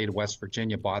of the state of West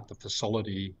Virginia, bought the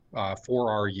facility for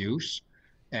our use.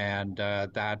 And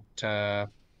that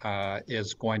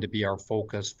is going to be our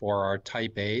focus for our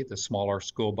Type A, the smaller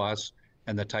school bus,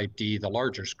 and the Type D, the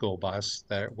larger school bus,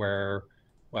 where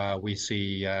we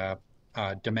see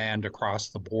demand across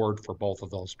the board for both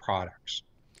of those products.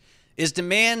 Is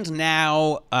demand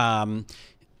now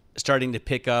starting to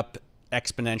pick up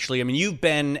exponentially? I mean, you've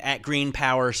been at Green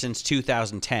Power since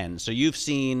 2010, so you've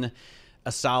seen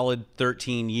a solid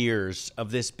 13 years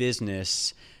of this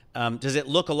business. Does it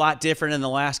look a lot different in the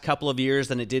last couple of years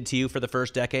than it did to you for the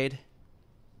first decade?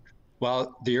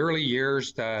 Well, the early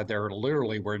years, there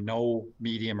literally were no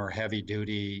medium or heavy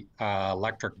duty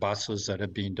electric buses that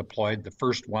had been deployed. The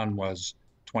first one was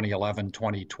 2011,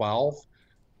 2012.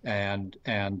 And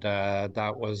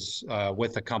that was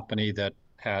with a company that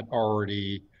had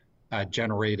already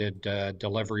generated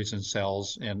deliveries and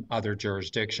sales in other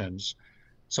jurisdictions.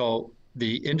 So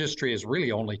the industry is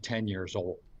really only 10 years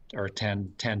old, or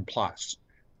 10 plus.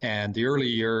 And the early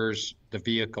years, the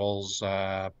vehicles,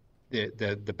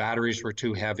 the batteries were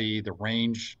too heavy, the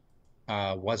range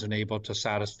wasn't able to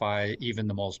satisfy even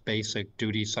the most basic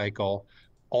duty cycle.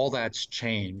 All that's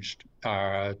changed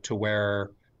to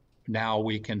where now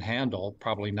we can handle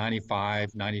probably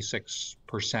 95,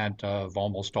 96% of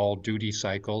almost all duty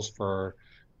cycles for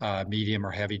medium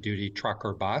or heavy duty truck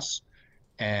or bus.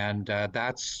 And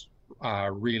that's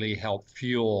really helped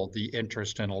fuel the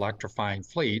interest in electrifying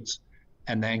fleets.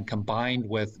 And then combined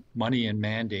with money and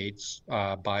mandates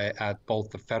at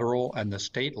both the federal and the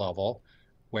state level,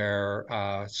 where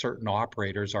certain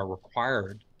operators are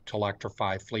required to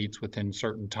electrify fleets within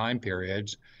certain time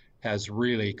periods, has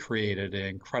really created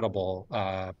incredible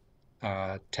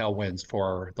tailwinds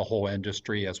for the whole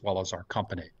industry as well as our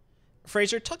company.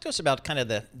 Fraser, talk to us about kind of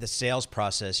the sales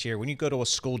process here. When you go to a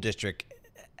school district,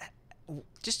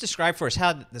 just describe for us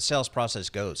how the sales process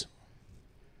goes.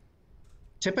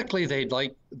 Typically,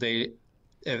 the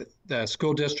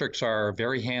school districts are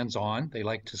very hands-on. They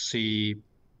like to see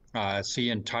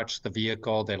and touch the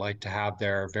vehicle. They like to have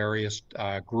their various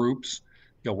groups,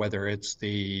 whether it's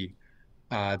the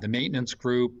maintenance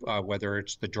group, whether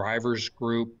it's the drivers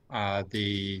group,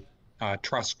 the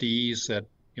trustees that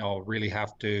really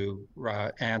have to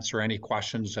answer any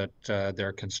questions that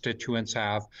their constituents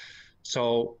have.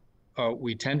 So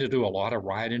we tend to do a lot of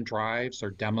ride and drives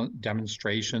or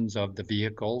demonstrations of the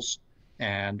vehicles,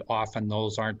 and often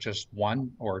those aren't just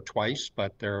one or twice,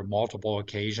 but there are multiple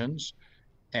occasions.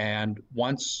 And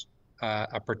once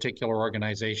a particular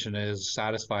organization is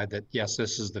satisfied that yes,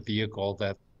 this is the vehicle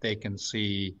that they can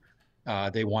see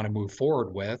they want to move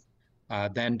forward with,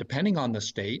 then depending on the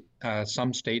state,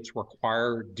 some states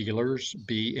require dealers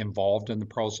be involved in the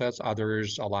process.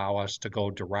 Others allow us to go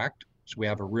direct. So we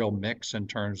have a real mix in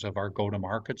terms of our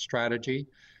go-to-market strategy.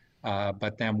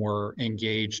 But then we're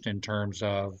engaged in terms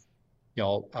of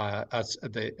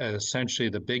essentially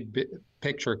the big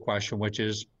picture question, which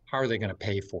is how are they going to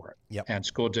pay for it? Yep. And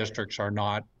school districts are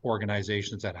not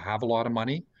organizations that have a lot of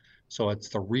money. So it's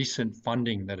the recent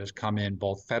funding that has come in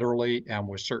both federally and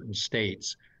with certain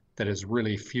states that has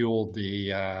really fueled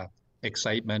the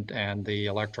excitement and the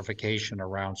electrification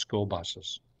around school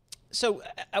buses. So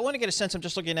I want to get a sense, I'm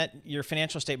just looking at your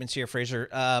financial statements here, Fraser.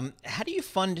 How do you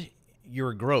fund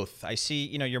your growth? I see,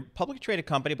 you're a publicly traded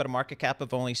company, but a market cap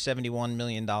of only $71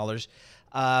 million, several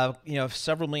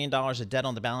 $1 million of debt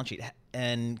on the balance sheet,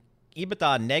 and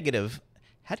EBITDA negative.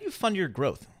 How do you fund your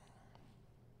growth?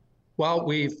 Well,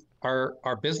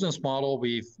 our business model,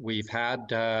 we've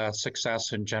had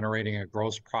success in generating a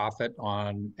gross profit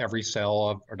on every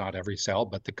sale or not every sale,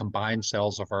 but the combined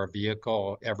sales of our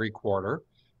vehicle every quarter,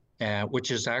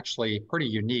 which is actually pretty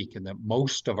unique in that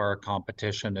most of our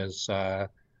competition is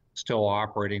still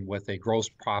operating with a gross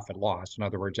profit loss. In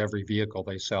other words, every vehicle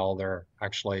they sell, they're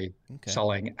actually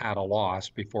selling at a loss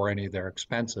before any of their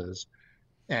expenses.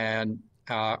 And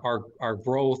our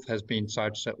growth has been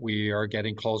such that we are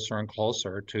getting closer and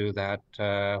closer to that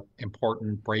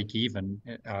important break even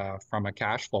from a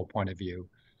cash flow point of view.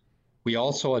 We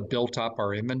also had built up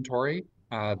our inventory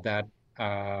that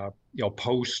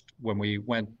post when we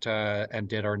went and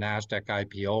did our NASDAQ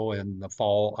IPO in the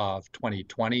fall of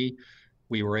 2020,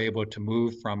 we were able to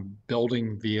move from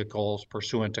building vehicles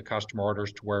pursuant to customer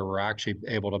orders to where we're actually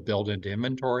able to build into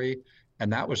inventory.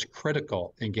 And that was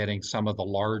critical in getting some of the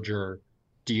larger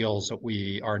deals that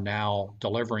we are now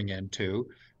delivering into.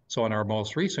 So in our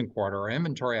most recent quarter, our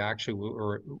inventory actually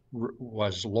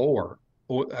was lower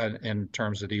in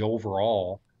terms of the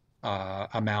overall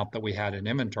amount that we had in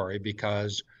inventory,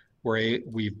 because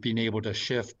we've been able to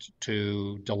shift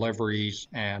to deliveries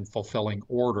and fulfilling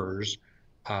orders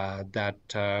as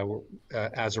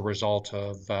a result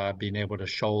of being able to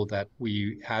show that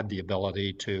we had the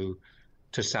ability to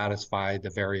satisfy the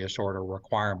various order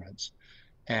requirements.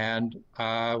 And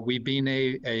we've been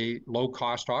a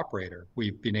low-cost operator.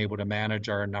 We've been able to manage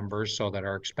our numbers so that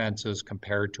our expenses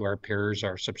compared to our peers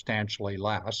are substantially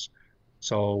less.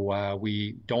 So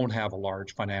we don't have a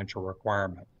large financial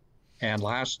requirement. And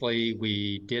lastly,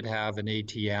 we did have an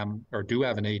ATM, or do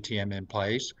have an ATM in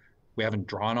place. We haven't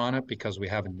drawn on it because we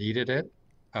haven't needed it.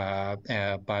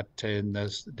 But in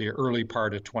the early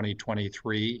part of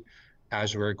 2023,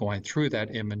 as we were going through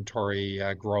that inventory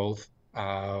growth,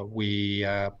 we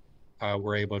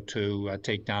were able to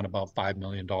take down about $5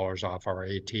 million off our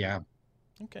ATM.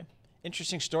 Okay.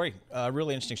 Interesting story.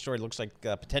 Really interesting story. Looks like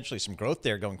potentially some growth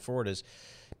there going forward as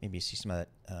maybe you see some of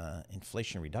that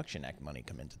Inflation Reduction Act money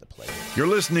come into the play. You're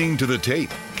listening to The Tape.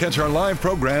 Catch our live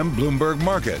program, Bloomberg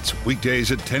Markets,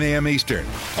 weekdays at 10 a.m. Eastern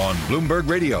on Bloomberg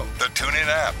Radio, the TuneIn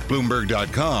app,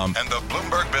 Bloomberg.com, and the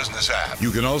Bloomberg Business app.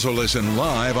 You can also listen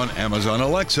live on Amazon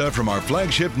Alexa from our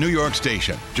flagship New York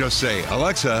station. Just say,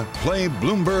 Alexa, play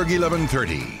Bloomberg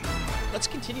 1130. Let's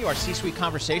continue our C-suite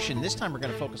conversation. This time we're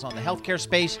going to focus on the healthcare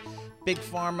space, big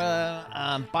pharma,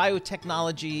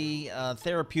 biotechnology,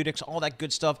 therapeutics, all that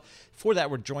good stuff. For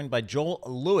that, we're joined by Joel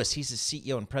Lewis. He's the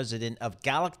CEO and president of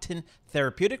Galectin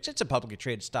Therapeutics. It's a publicly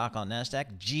traded stock on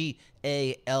NASDAQ.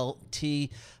 GALT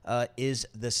is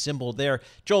the symbol there.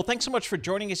 Joel, thanks so much for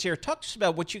joining us here. Talk to us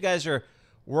about what you guys are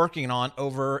working on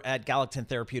over at Galectin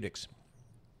Therapeutics.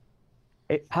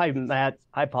 Hi, Matt.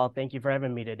 Hi, Paul. Thank you for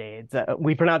having me today. It's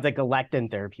we pronounce it Galectin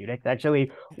Therapeutics. Actually,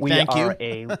 we are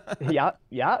a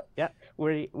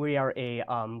we are a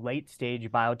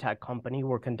late-stage biotech company.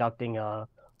 We're conducting a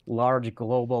large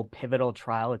global pivotal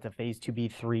trial. It's a phase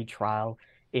 2b/3 trial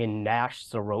in NASH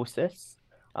cirrhosis.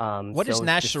 What is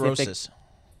NASH cirrhosis?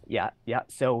 Yeah.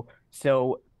 So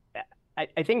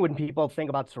I think when people think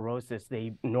about cirrhosis,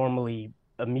 they normally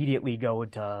immediately go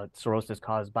to cirrhosis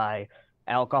caused by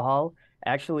alcohol.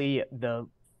 Actually, the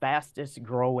fastest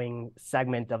growing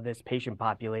segment of this patient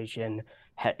population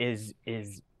is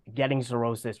getting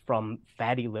cirrhosis from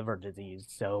fatty liver disease.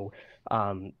 So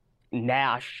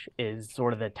NASH is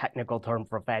sort of the technical term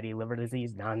for fatty liver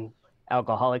disease,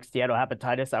 non-alcoholic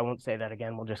steatohepatitis. I won't say that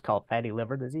again. We'll just call it fatty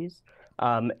liver disease.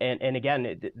 And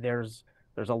again, there's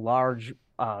a large,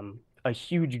 a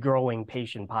huge growing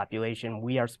patient population.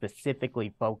 We are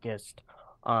specifically focused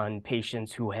on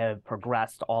patients who have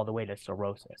progressed all the way to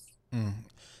cirrhosis.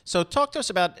 So talk to us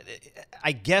about,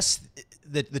 I guess,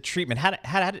 the treatment.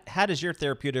 How does your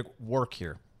therapeutic work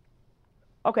here?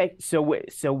 Okay, so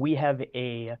we have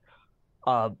a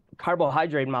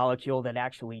carbohydrate molecule that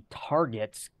actually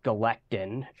targets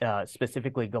galectin,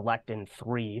 specifically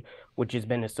galectin-3, which has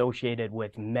been associated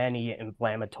with many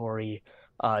inflammatory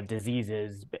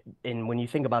diseases. And when you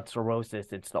think about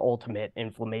cirrhosis, it's the ultimate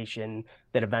inflammation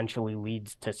that eventually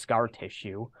leads to scar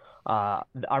tissue. Our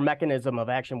mechanism of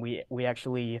action, we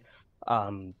actually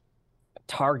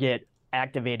target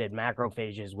activated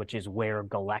macrophages, which is where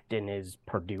galectin is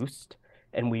produced,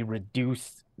 and we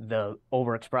reduce the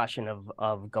overexpression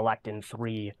of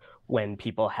galectin-3 when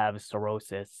people have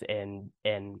cirrhosis, and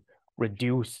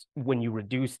when you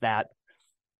reduce that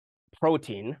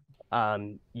protein,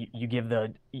 you give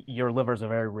your liver's a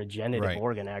very regenerative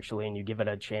organ, actually, and you give it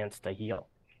a chance to heal.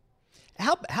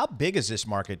 How big is this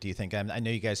market, do you think? I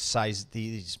know you guys size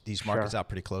these markets out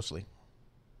pretty closely.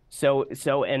 So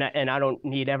and I don't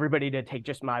need everybody to take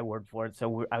just my word for it.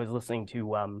 So I was listening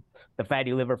to the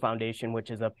Fatty Liver Foundation,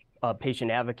 which is a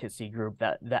patient advocacy group.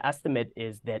 That the estimate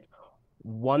is that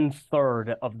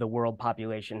 1/3 of the world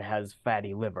population has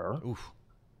fatty liver. Oof.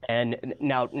 And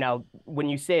now, when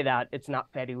you say that, it's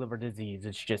not fatty liver disease,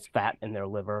 it's just fat in their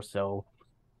liver. So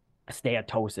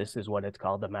steatosis is what it's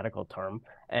called, the medical term.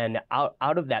 And out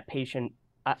of that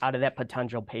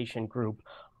potential patient group,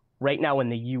 Right now in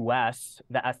the U.S.,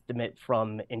 the estimate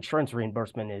from insurance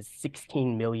reimbursement is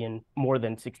 16 million, more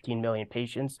than 16 million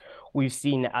patients. We've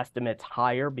seen estimates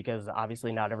higher because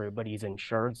obviously not everybody's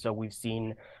insured. So we've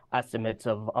seen estimates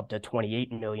of up to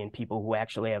 28 million people who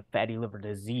actually have fatty liver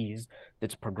disease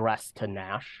that's progressed to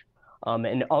NASH.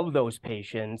 And of those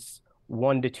patients,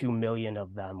 1 to 2 million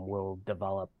of them will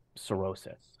develop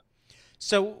cirrhosis.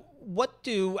 So what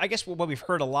we've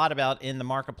heard a lot about in the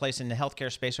marketplace in the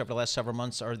healthcare space over the last several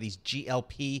months are these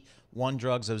GLP-1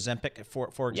 drugs, Ozempic,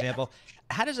 for example.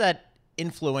 Yeah. How does that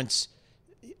influence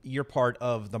your part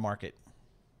of the market?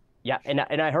 Yeah, and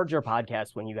I heard your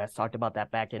podcast when you guys talked about that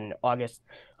back in August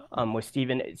with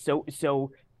Steven.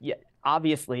 So yeah,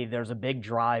 obviously there's a big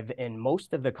drive, and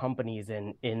most of the companies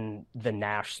in the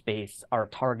NASH space are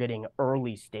targeting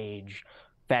early stage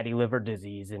fatty liver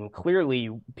disease, and clearly,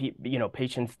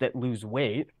 patients that lose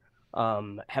weight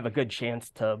have a good chance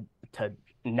to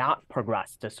not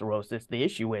progress to cirrhosis. The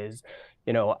issue is,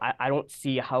 I don't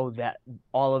see how that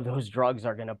all of those drugs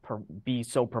are going to be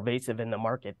so pervasive in the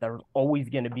market. There's always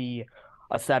going to be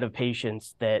a set of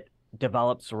patients that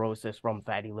develop cirrhosis from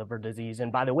fatty liver disease.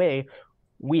 And by the way,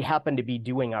 we happen to be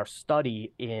doing our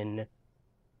study in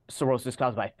cirrhosis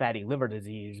caused by fatty liver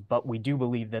disease, but we do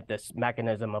believe that this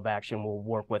mechanism of action will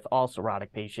work with all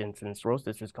cirrhotic patients, and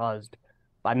cirrhosis is caused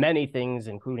by many things,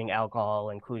 including alcohol,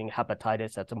 including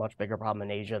hepatitis. That's a much bigger problem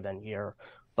in Asia than here.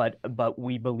 But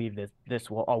we believe that this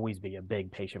will always be a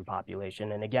big patient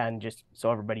population. And again, just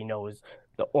so everybody knows,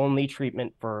 the only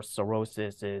treatment for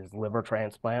cirrhosis is liver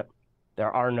transplant.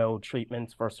 There are no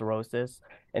treatments for cirrhosis.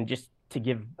 And just to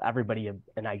give everybody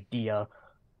an idea,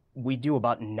 we do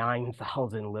about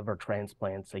 9,000 liver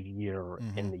transplants a year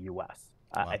in the U.S.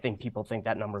 Wow. I think people think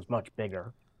that number is much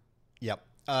bigger. Yep.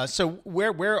 So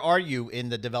where are you in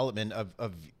the development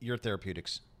of your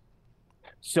therapeutics?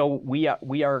 So we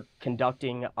are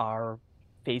conducting our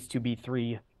phase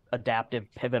 2b/3 adaptive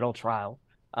pivotal trial.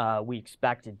 We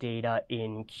expect data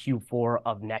in Q4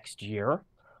 of next year.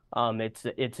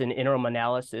 It's an interim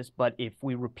analysis, but if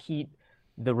we repeat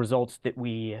the results that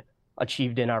we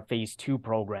achieved in our phase 2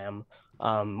 program,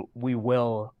 we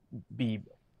will be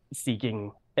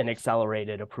seeking an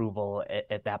accelerated approval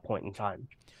at that point in time.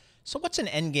 So what's an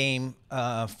end game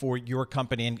for your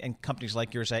company and companies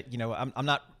like yours? I'm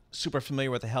not super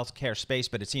familiar with the healthcare space,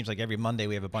 but it seems like every Monday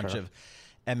we have a bunch of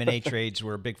M&A trades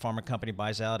where a big pharma company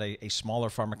buys out a smaller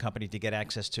pharma company to get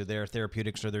access to their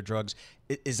therapeutics or their drugs.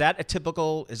 Is that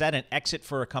an exit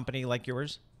for a company like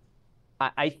yours?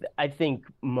 I think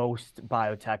most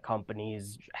biotech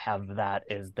companies have that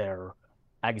as their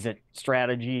exit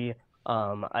strategy.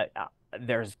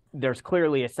 There's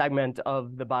clearly a segment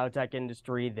of the biotech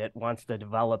industry that wants to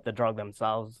develop the drug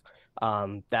themselves.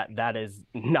 That is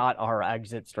not our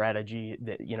exit strategy.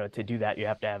 To do that, you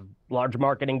have to have large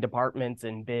marketing departments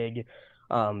and big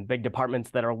departments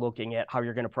that are looking at how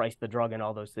you're going to price the drug and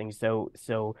all those things.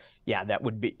 So yeah, that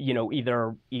would be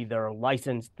either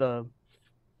license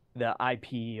the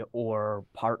IP or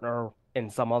partner in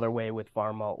some other way with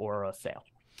pharma or a sale.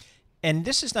 And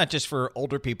this is not just for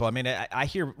older people. I mean, I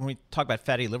hear when we talk about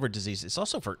fatty liver disease, it's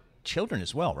also for children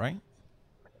as well, right?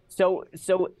 So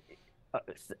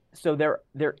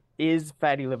there is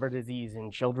fatty liver disease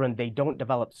in children. They don't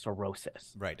develop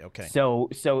cirrhosis. Right. Okay. So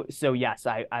yes,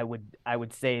 I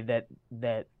would say that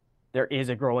there is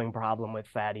a growing problem with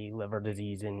fatty liver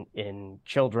disease in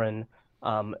children,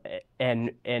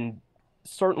 and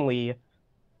certainly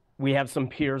we have some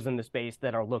peers in the space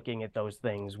that are looking at those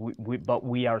things. But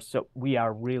we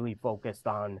are really focused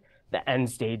on the end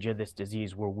stage of this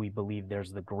disease where we believe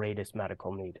there's the greatest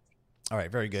medical need. All right,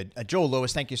 very good. Joel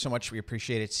Lewis, thank you so much. We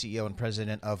appreciate it. CEO and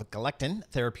president of Galectin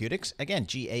Therapeutics. Again,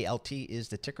 GALT is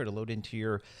the ticker to load into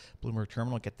your Bloomberg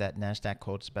terminal. Get that NASDAQ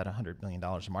quote. It's about $100 million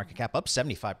in market cap, up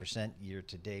 75% year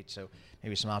to date. So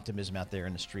maybe some optimism out there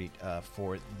in the street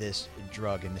for this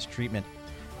drug and this treatment.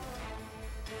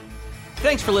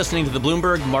 Thanks for listening to the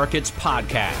Bloomberg Markets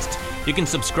Podcast. You can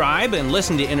subscribe and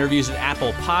listen to interviews at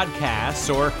Apple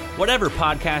Podcasts or whatever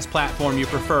podcast platform you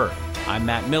prefer. I'm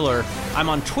Matt Miller. I'm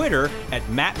on Twitter at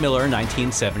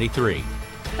MattMiller1973.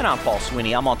 And I'm Paul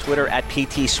Sweeney. I'm on Twitter at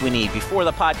PT Sweeney. Before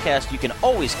the podcast, you can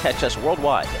always catch us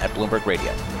worldwide at Bloomberg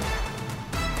Radio.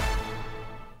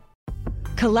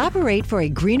 Collaborate for a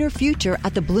greener future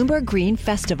at the Bloomberg Green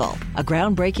Festival, a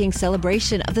groundbreaking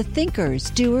celebration of the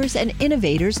thinkers, doers, and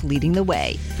innovators leading the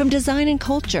way. From design and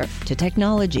culture to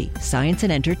technology, science,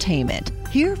 and entertainment.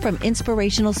 Hear from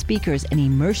inspirational speakers and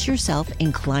immerse yourself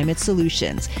in climate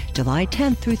solutions. July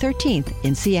 10th through 13th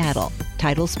in Seattle.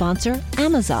 Title sponsor,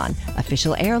 Amazon.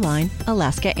 Official airline,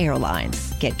 Alaska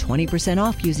Airlines. Get 20%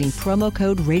 off using promo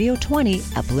code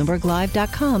radio20 at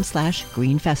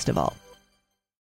BloombergLive.com/Green Festival.